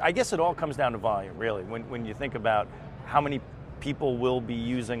 I guess it all comes down to volume, really, when you think about how many people will be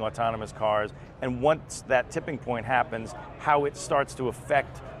using autonomous cars, and once that tipping point happens, how it starts to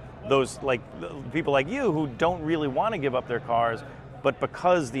affect those, like people like you who don't really want to give up their cars, but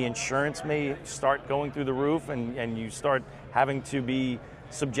because the insurance may start going through the roof and you start having to be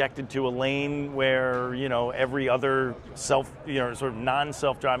subjected to a lane where, you know, every other sort of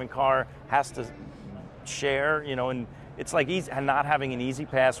non-self-driving car has to share, you know, and it's like not having an easy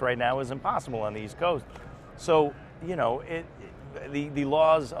pass right now is impossible on the East Coast. So, you know, the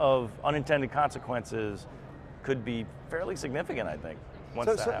laws of unintended consequences could be fairly significant, I think, once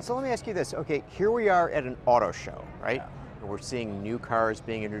that happens. So let me ask you this. Okay, here we are at an auto show, right? Yeah. We're seeing new cars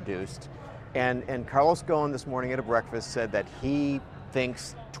being introduced. And Carlos Ghosn this morning at a breakfast said that he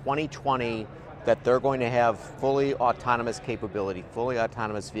thinks 2020 that they're going to have fully autonomous capability, fully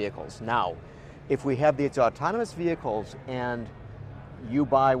autonomous vehicles. Now, if we have these autonomous vehicles and you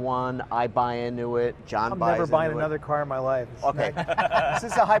buy one, I buy into it, John buys into it. I'm never buying another car in my life. Okay, this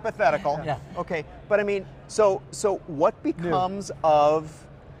is a hypothetical. Yeah. Okay, but I mean, so what becomes of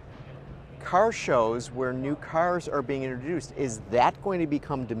car shows where new cars are being introduced? Is that going to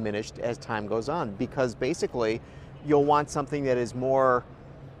become diminished as time goes on? Because basically, you'll want something that is more,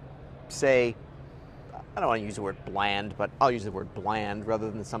 say, I don't want to use the word bland, but I'll use the word bland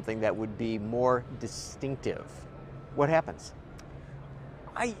rather than something that would be more distinctive. What happens?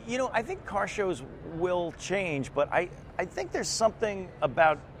 I think car shows will change, but I think there's something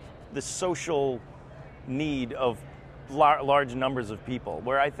about the social need of large numbers of people,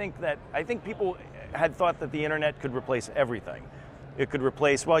 where I think people had thought that the internet could replace everything. It could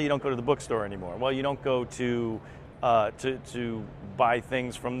replace, well, you don't go to the bookstore anymore. Well, you don't go to buy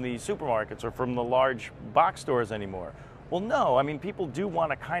things from the supermarkets or from the large box stores anymore. Well, no, I mean, people do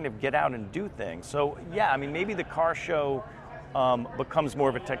want to kind of get out and do things. So yeah, I mean, maybe the car show becomes more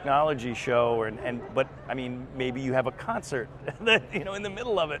of a technology show, but I mean, maybe you have a concert, in the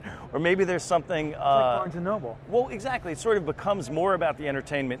middle of it, or maybe there's something. It's like Barnes and Noble. Well, exactly. It sort of becomes more about the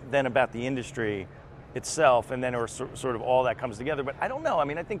entertainment than about the industry itself, and then sort of all that comes together. But I don't know. I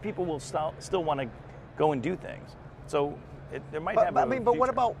mean, I think people will still want to go and do things. So there might have. But what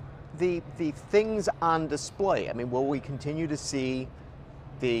about the things on display? I mean, will we continue to see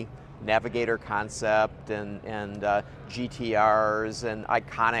the Navigator concept and GTRs and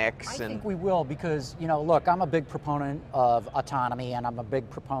Iconics? I think we will, because, look, I'm a big proponent of autonomy and I'm a big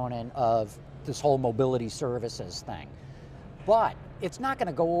proponent of this whole mobility services thing. But it's not going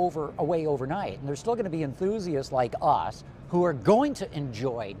to go away overnight, and there's still going to be enthusiasts like us who are going to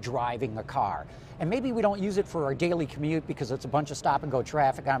enjoy driving a car. And maybe we don't use it for our daily commute because it's a bunch of stop-and-go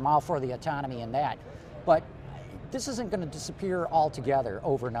traffic. I'm all for the autonomy in that. But this isn't going to disappear altogether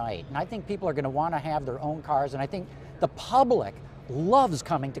overnight. And I think people are going to want to have their own cars, and I think the public loves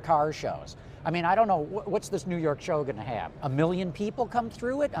coming to car shows. I mean, I don't know, what's this New York show going to have? 1 million people come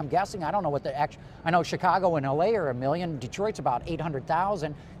through it? I'm guessing. I don't know what I know Chicago and LA are 1 million. Detroit's about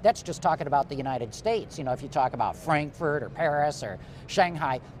 800,000. That's just talking about the United States. If you talk about Frankfurt or Paris or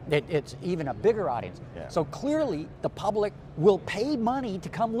Shanghai, it's even a bigger audience. Yeah. So clearly, the public will pay money to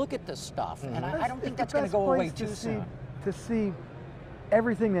come look at this stuff. Mm-hmm. And I don't think that's going to go away too soon. To see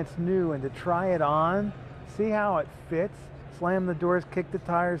everything that's new and to try it on, see how it fits, slam the doors, kick the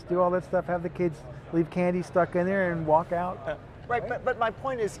tires, do all that stuff, have the kids leave candy stuck in there and walk out. Right, but my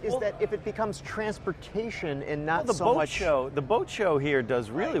point is that if it becomes transportation and not the boat show here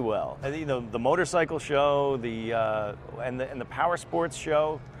does really well. The motorcycle show, and the power sports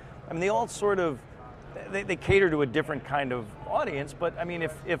show. I mean, they all sort of they cater to a different kind of audience. But I mean,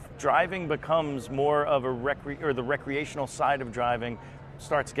 if driving becomes more of the recreational side of driving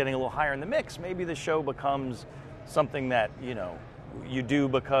starts getting a little higher in the mix, maybe the show becomes something that you do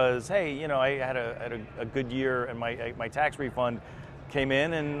because, hey, you know, I had a good year and my tax refund came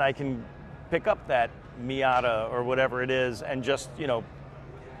in, and I can pick up that Miata or whatever it is, and just, you know,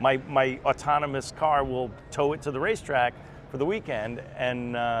 my autonomous car will tow it to the racetrack for the weekend,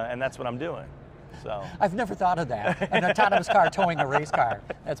 and that's what I'm doing. So I've never thought of that. An autonomous car towing a race car.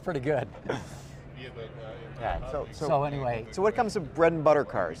 That's pretty good. Yeah. So anyway. So what comes to bread and butter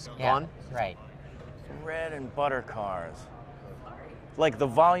cars? Yeah, Gone? right. Bread and butter cars, like the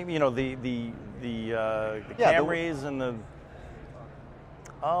volume, you know, the Camrys and the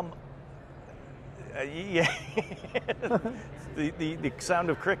yeah, the sound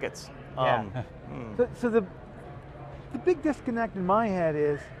of crickets. Yeah. So the big disconnect in my head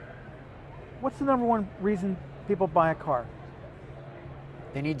is, what's the number one reason people buy a car?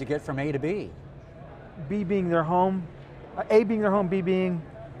 They need to get from A to B. B being their home, A being their home, B being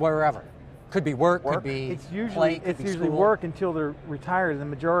Wherever. Could be work, could be It's usually play, could be school. work until they're retired. The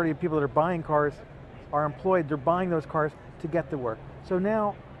majority of people that are buying cars are employed. They're buying those cars to get to work. So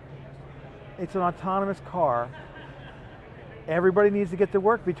now it's an autonomous car. Everybody needs to get to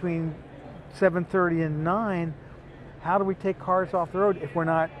work between 7:30 and 9. How do we take cars off the road if we're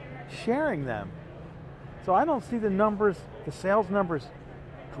not sharing them? So I don't see the numbers, the sales numbers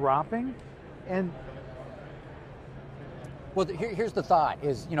dropping. And well, here's the thought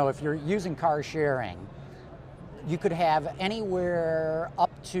is, you know, if you're using car sharing, you could have anywhere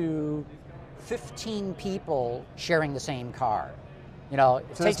up to 15 people sharing the same car. You know,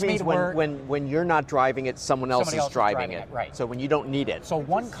 it So takes this me means to work. when you're not driving it, someone else is driving it. Right. So when you don't need it. So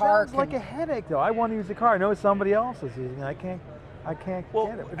one car sounds like a headache, though. I want to use the car. I know somebody else is using it. I can't Well,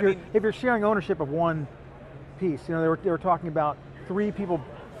 get it. I mean- If you're sharing ownership of one piece, you know, they were talking about 3 people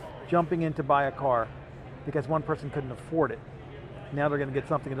jumping in to buy a car because one person couldn't afford it. Now they're going to get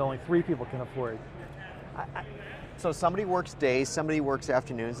something that only 3 people can afford. So somebody works days, somebody works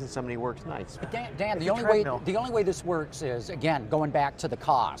afternoons, and somebody works nights. But Dan, It's the a only treadmill. way this works is, again, going back to the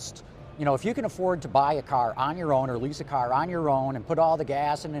cost. You know, if you can afford to buy a car on your own or lease a car on your own and put all the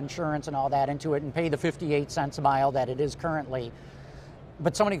gas and insurance and all that into it and pay the 58 cents a mile that it is currently,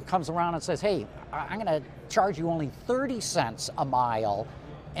 but somebody comes around and says, hey, I'm going to charge you only 30 cents a mile,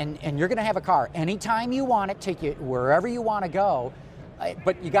 and you're going to have a car anytime you want it, take you wherever you want to go,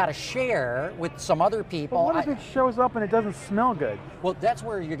 but you got to share with some other people. But what if it shows up and it doesn't smell good? Well, that's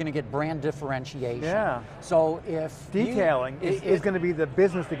where you're going to get brand differentiation. Yeah. So if Detailing is going to be the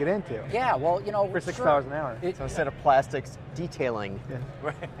business to get into. Yeah, well, you know, For $6 an hour. So instead of plastics, detailing.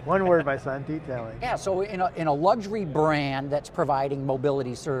 One word, my son, detailing. Yeah, so in a luxury brand that's providing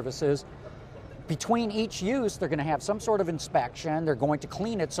mobility services, between each use, they're going to have some sort of inspection. They're going to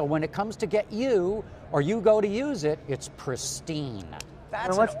clean it, so when it comes to get you, or you go to use it, it's pristine.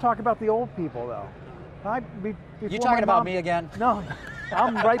 And let's talk about the old people, though. You talking about me again? No,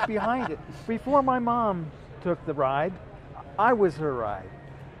 I'm right behind it. Before my mom took the ride, I was her ride.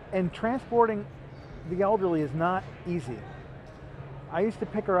 And transporting the elderly is not easy. I used to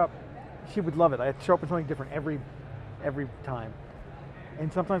pick her up. She would love it. I'd show up with something different every time.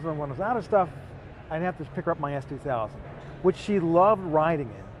 And sometimes when I was out of stuff, I'd have to pick her up my S2000, which she loved riding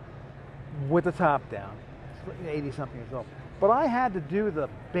in with the top down. 80-something years old. But I had to do the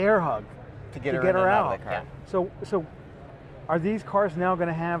bear hug To get her in and out of the car. So are these cars now going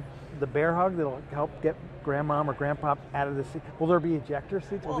to have the bear hug that'll help get grandmom or grandpop out of the seat? Will there be ejector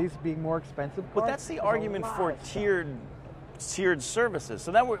seats? Will these be more expensive cars? But that's the argument for tiered services.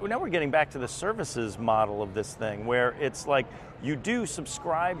 So now we're getting back to the services model of this thing, where it's like you do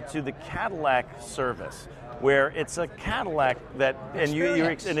subscribe to the Cadillac service, where it's a Cadillac that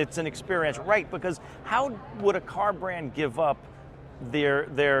and it's an experience, right? Because how would a car brand give up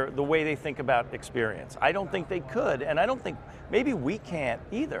the way they think about experience? I don't think they could, and I don't think maybe we can't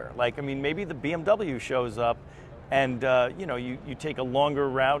either. Like, I mean, maybe the BMW shows up, and you take a longer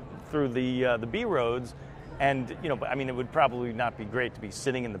route through the B roads, and but I mean, it would probably not be great to be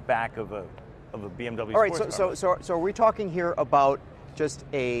sitting in the back of a BMW. All right, sports car. so are we talking here about just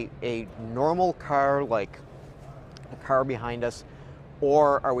a normal car, like a car behind us,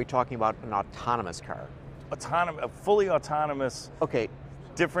 or are we talking about an autonomous car? A fully autonomous,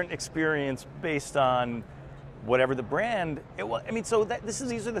 different experience based on whatever the brand. So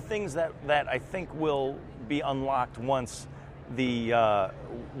these are the things that I think will be unlocked once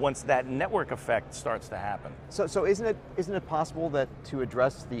that network effect starts to happen. So isn't it possible that to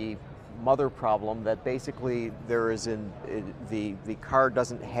address the mother problem, that basically the car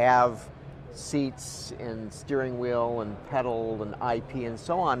doesn't have seats and steering wheel and pedal and IP and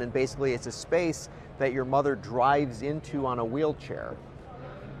so on, and basically it's a space that your mother drives into on a wheelchair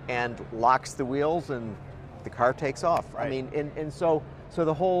and locks the wheels and the car takes off. Right. I mean, and so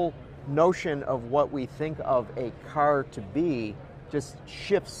the whole notion of what we think of a car to be just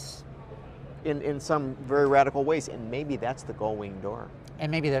shifts in some very radical ways, and maybe that's the gull-wing door.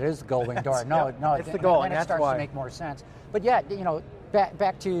 And maybe that is the gull-wing door. No, it's the goal, and and it that's starts why. to make more sense. But yeah, you know,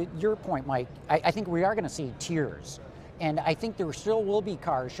 back to your point, Mike, I think we are going to see tiers. And I think there still will be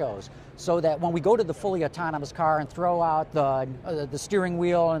car shows, so that when we go to the fully autonomous car and throw out the steering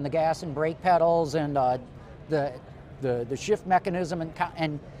wheel and the gas and brake pedals and the shift mechanism,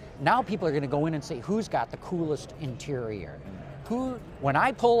 and now people are going to go in and say, who's got the coolest interior? When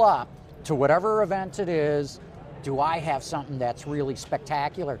I pull up to whatever event it is, do I have something that's really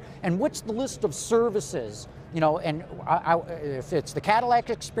spectacular? And what's the list of services? You know, and if it's the Cadillac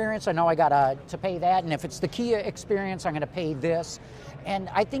experience, I know I got to pay that. And if it's the Kia experience, I'm going to pay this. And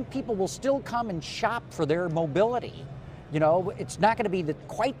I think people will still come and shop for their mobility. You know, it's not going to be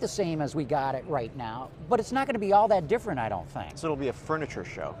quite the same as we got it right now, but it's not going to be all that different, I don't think. So it'll be a furniture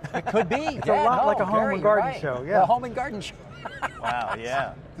show. It could be. It's a lot like a home and garden show. Yeah, the home and garden show. Wow,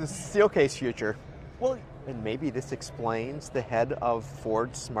 yeah. The Steelcase future. Well, And maybe this explains the head of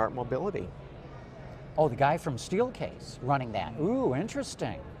Ford Smart Mobility. Oh, the guy from Steelcase running that. Ooh,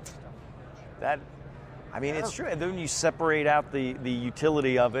 interesting. I mean, it's true. And then you separate out the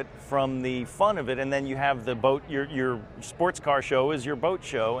utility of it from the fun of it, and then you have the boat. Your sports car show is your boat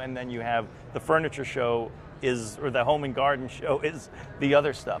show, and then you have the furniture show or the home and garden show is the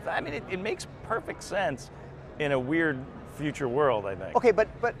other stuff. I mean, it makes perfect sense in a weird future world, I think. Okay, but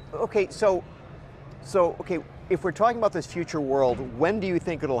okay, so okay, if we're talking about this future world, when do you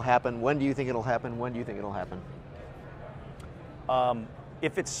think it'll happen? When do you think it'll happen? When do you think it'll happen?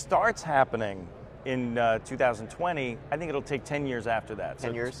 If it starts happening in 2020, I think it'll take 10 years after that.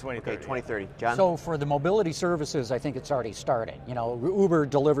 10 years? 2030. Okay, 2030. John? So for the mobility services, I think it's already started. You know, Uber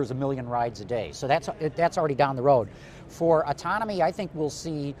delivers 1 million rides a day, so that's already down the road. For autonomy, I think we'll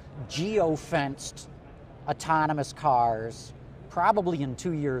see geo-fenced autonomous cars probably in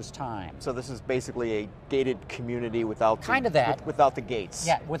 2 years' time. So this is basically a gated community without Kind of that. without the gates.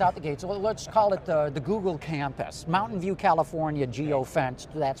 Yeah, without the gates. Well, let's call it the Google campus. Mountain View, California, geo-fenced.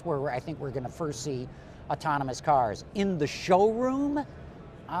 That's where I think we're going to first see autonomous cars. In the showroom,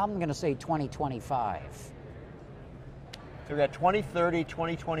 I'm going to say 2025. So we got 2030,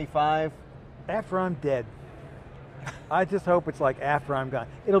 2025. After I'm dead. I just hope it's like after I'm gone.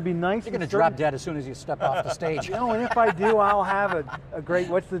 It'll be nice. You're going to drop dead as soon as you step off the stage. You know, and if I do, I'll have a great,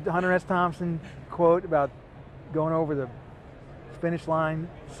 what's the Hunter S. Thompson quote about going over the finish line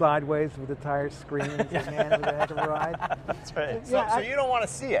sideways with the tires screaming? Man, it was a heck of a ride. That's right. So you don't want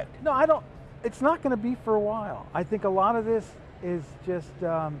to see it. No, I don't. It's not going to be for a while. I think a lot of this is just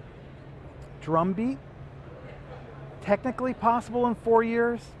drumbeat. Technically possible in 4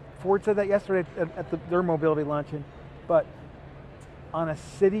 years. Ford said that yesterday at their mobility luncheon, but on a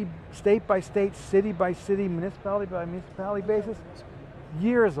state by state, city by city, municipality by municipality basis,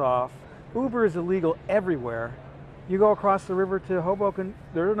 years off. Uber is illegal everywhere. You go across the river to Hoboken,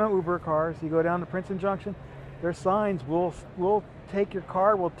 there are no Uber cars. You go down to Princeton Junction, there's signs, we'll take your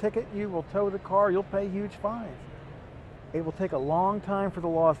car, we'll ticket you, we'll tow the car, you'll pay huge fines. It will take a long time for the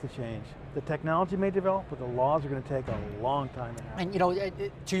laws to change. The technology may develop, but the laws are going to take a long time to happen. And you know,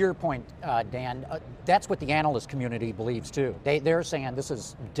 to your point, Dan, that's what the analyst community believes too. They're saying this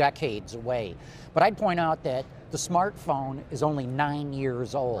is decades away. But I'd point out that the smartphone is only 9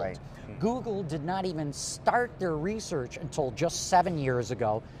 years old. Right. Google did not even start their research until just 7 years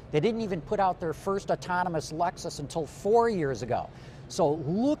ago. They didn't even put out their first autonomous Lexus until 4 years ago. So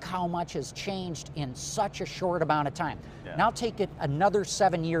look how much has changed in such a short amount of time. Yeah. Now take it another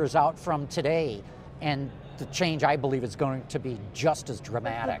 7 years out from today, and the change, I believe, is going to be just as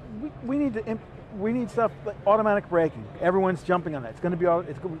dramatic. We need stuff like automatic braking. Everyone's jumping on that. It's going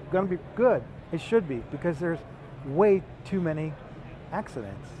to be good. It should be, because there's way too many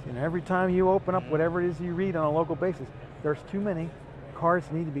accidents. You know, every time you open up whatever it is you read on a local basis, there's too many. Cars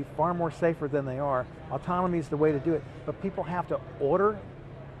need to be far more safer than they are. Autonomy is the way to do it, but people have to order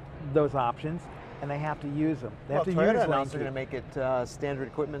those options, and they have to use them. They have to Toyota use announced they're going to make it standard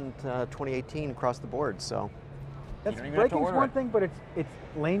equipment 2018 across the board. So braking's one thing, but it's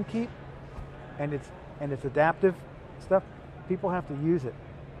lane keep, and it's adaptive stuff. People have to use it.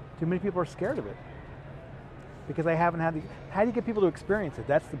 Too many people are scared of it because they haven't had the. How do you get people to experience it?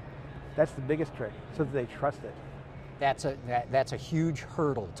 That's the biggest trick, so that they trust it. That's a huge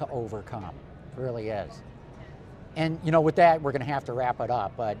hurdle to overcome. It really is. And you know, with that, we're going to have to wrap it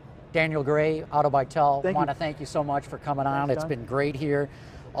up. But Daniel Gray, Autobytel, want to thank you so much for coming on. It's been great here.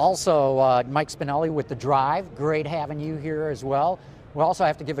 Also, Mike Spinelli with The Drive. Great having you here as well. We also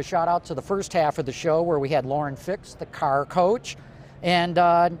have to give a shout out to the first half of the show where we had Lauren Fix, the car coach, and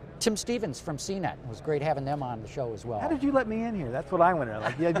Tim Stevens from CNET. It was great having them on the show as well. How did you let me in here? That's what I want to know.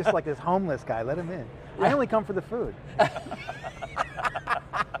 Like, yeah, just like this homeless guy, let him in. I only come for the food.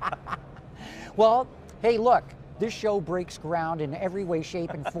 Well, hey, look, this show breaks ground in every way, shape,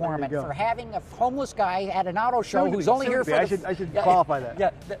 and form. And for having a homeless guy at an auto show who's only here for I should qualify that.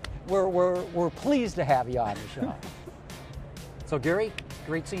 Yeah, we're pleased to have you on the show. So, Gary,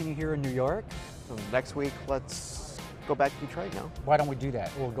 great seeing you here in New York. So next week, let's go back to Detroit now. Why don't we do that?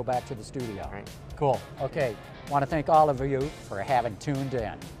 We'll go back to the studio. All right. Cool. Okay. Want to thank all of you for having tuned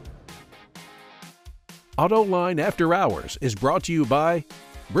in. Autoline After Hours is brought to you by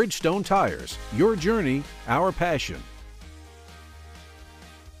Bridgestone Tires, your journey, our passion.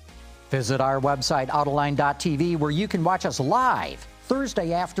 Visit our website, Autoline.tv, where you can watch us live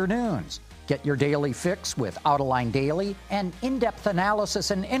Thursday afternoons. Get your daily fix with Autoline Daily and in-depth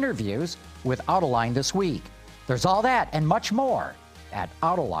analysis and interviews with Autoline This Week. There's all that and much more at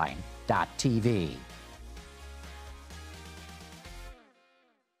Autoline.tv.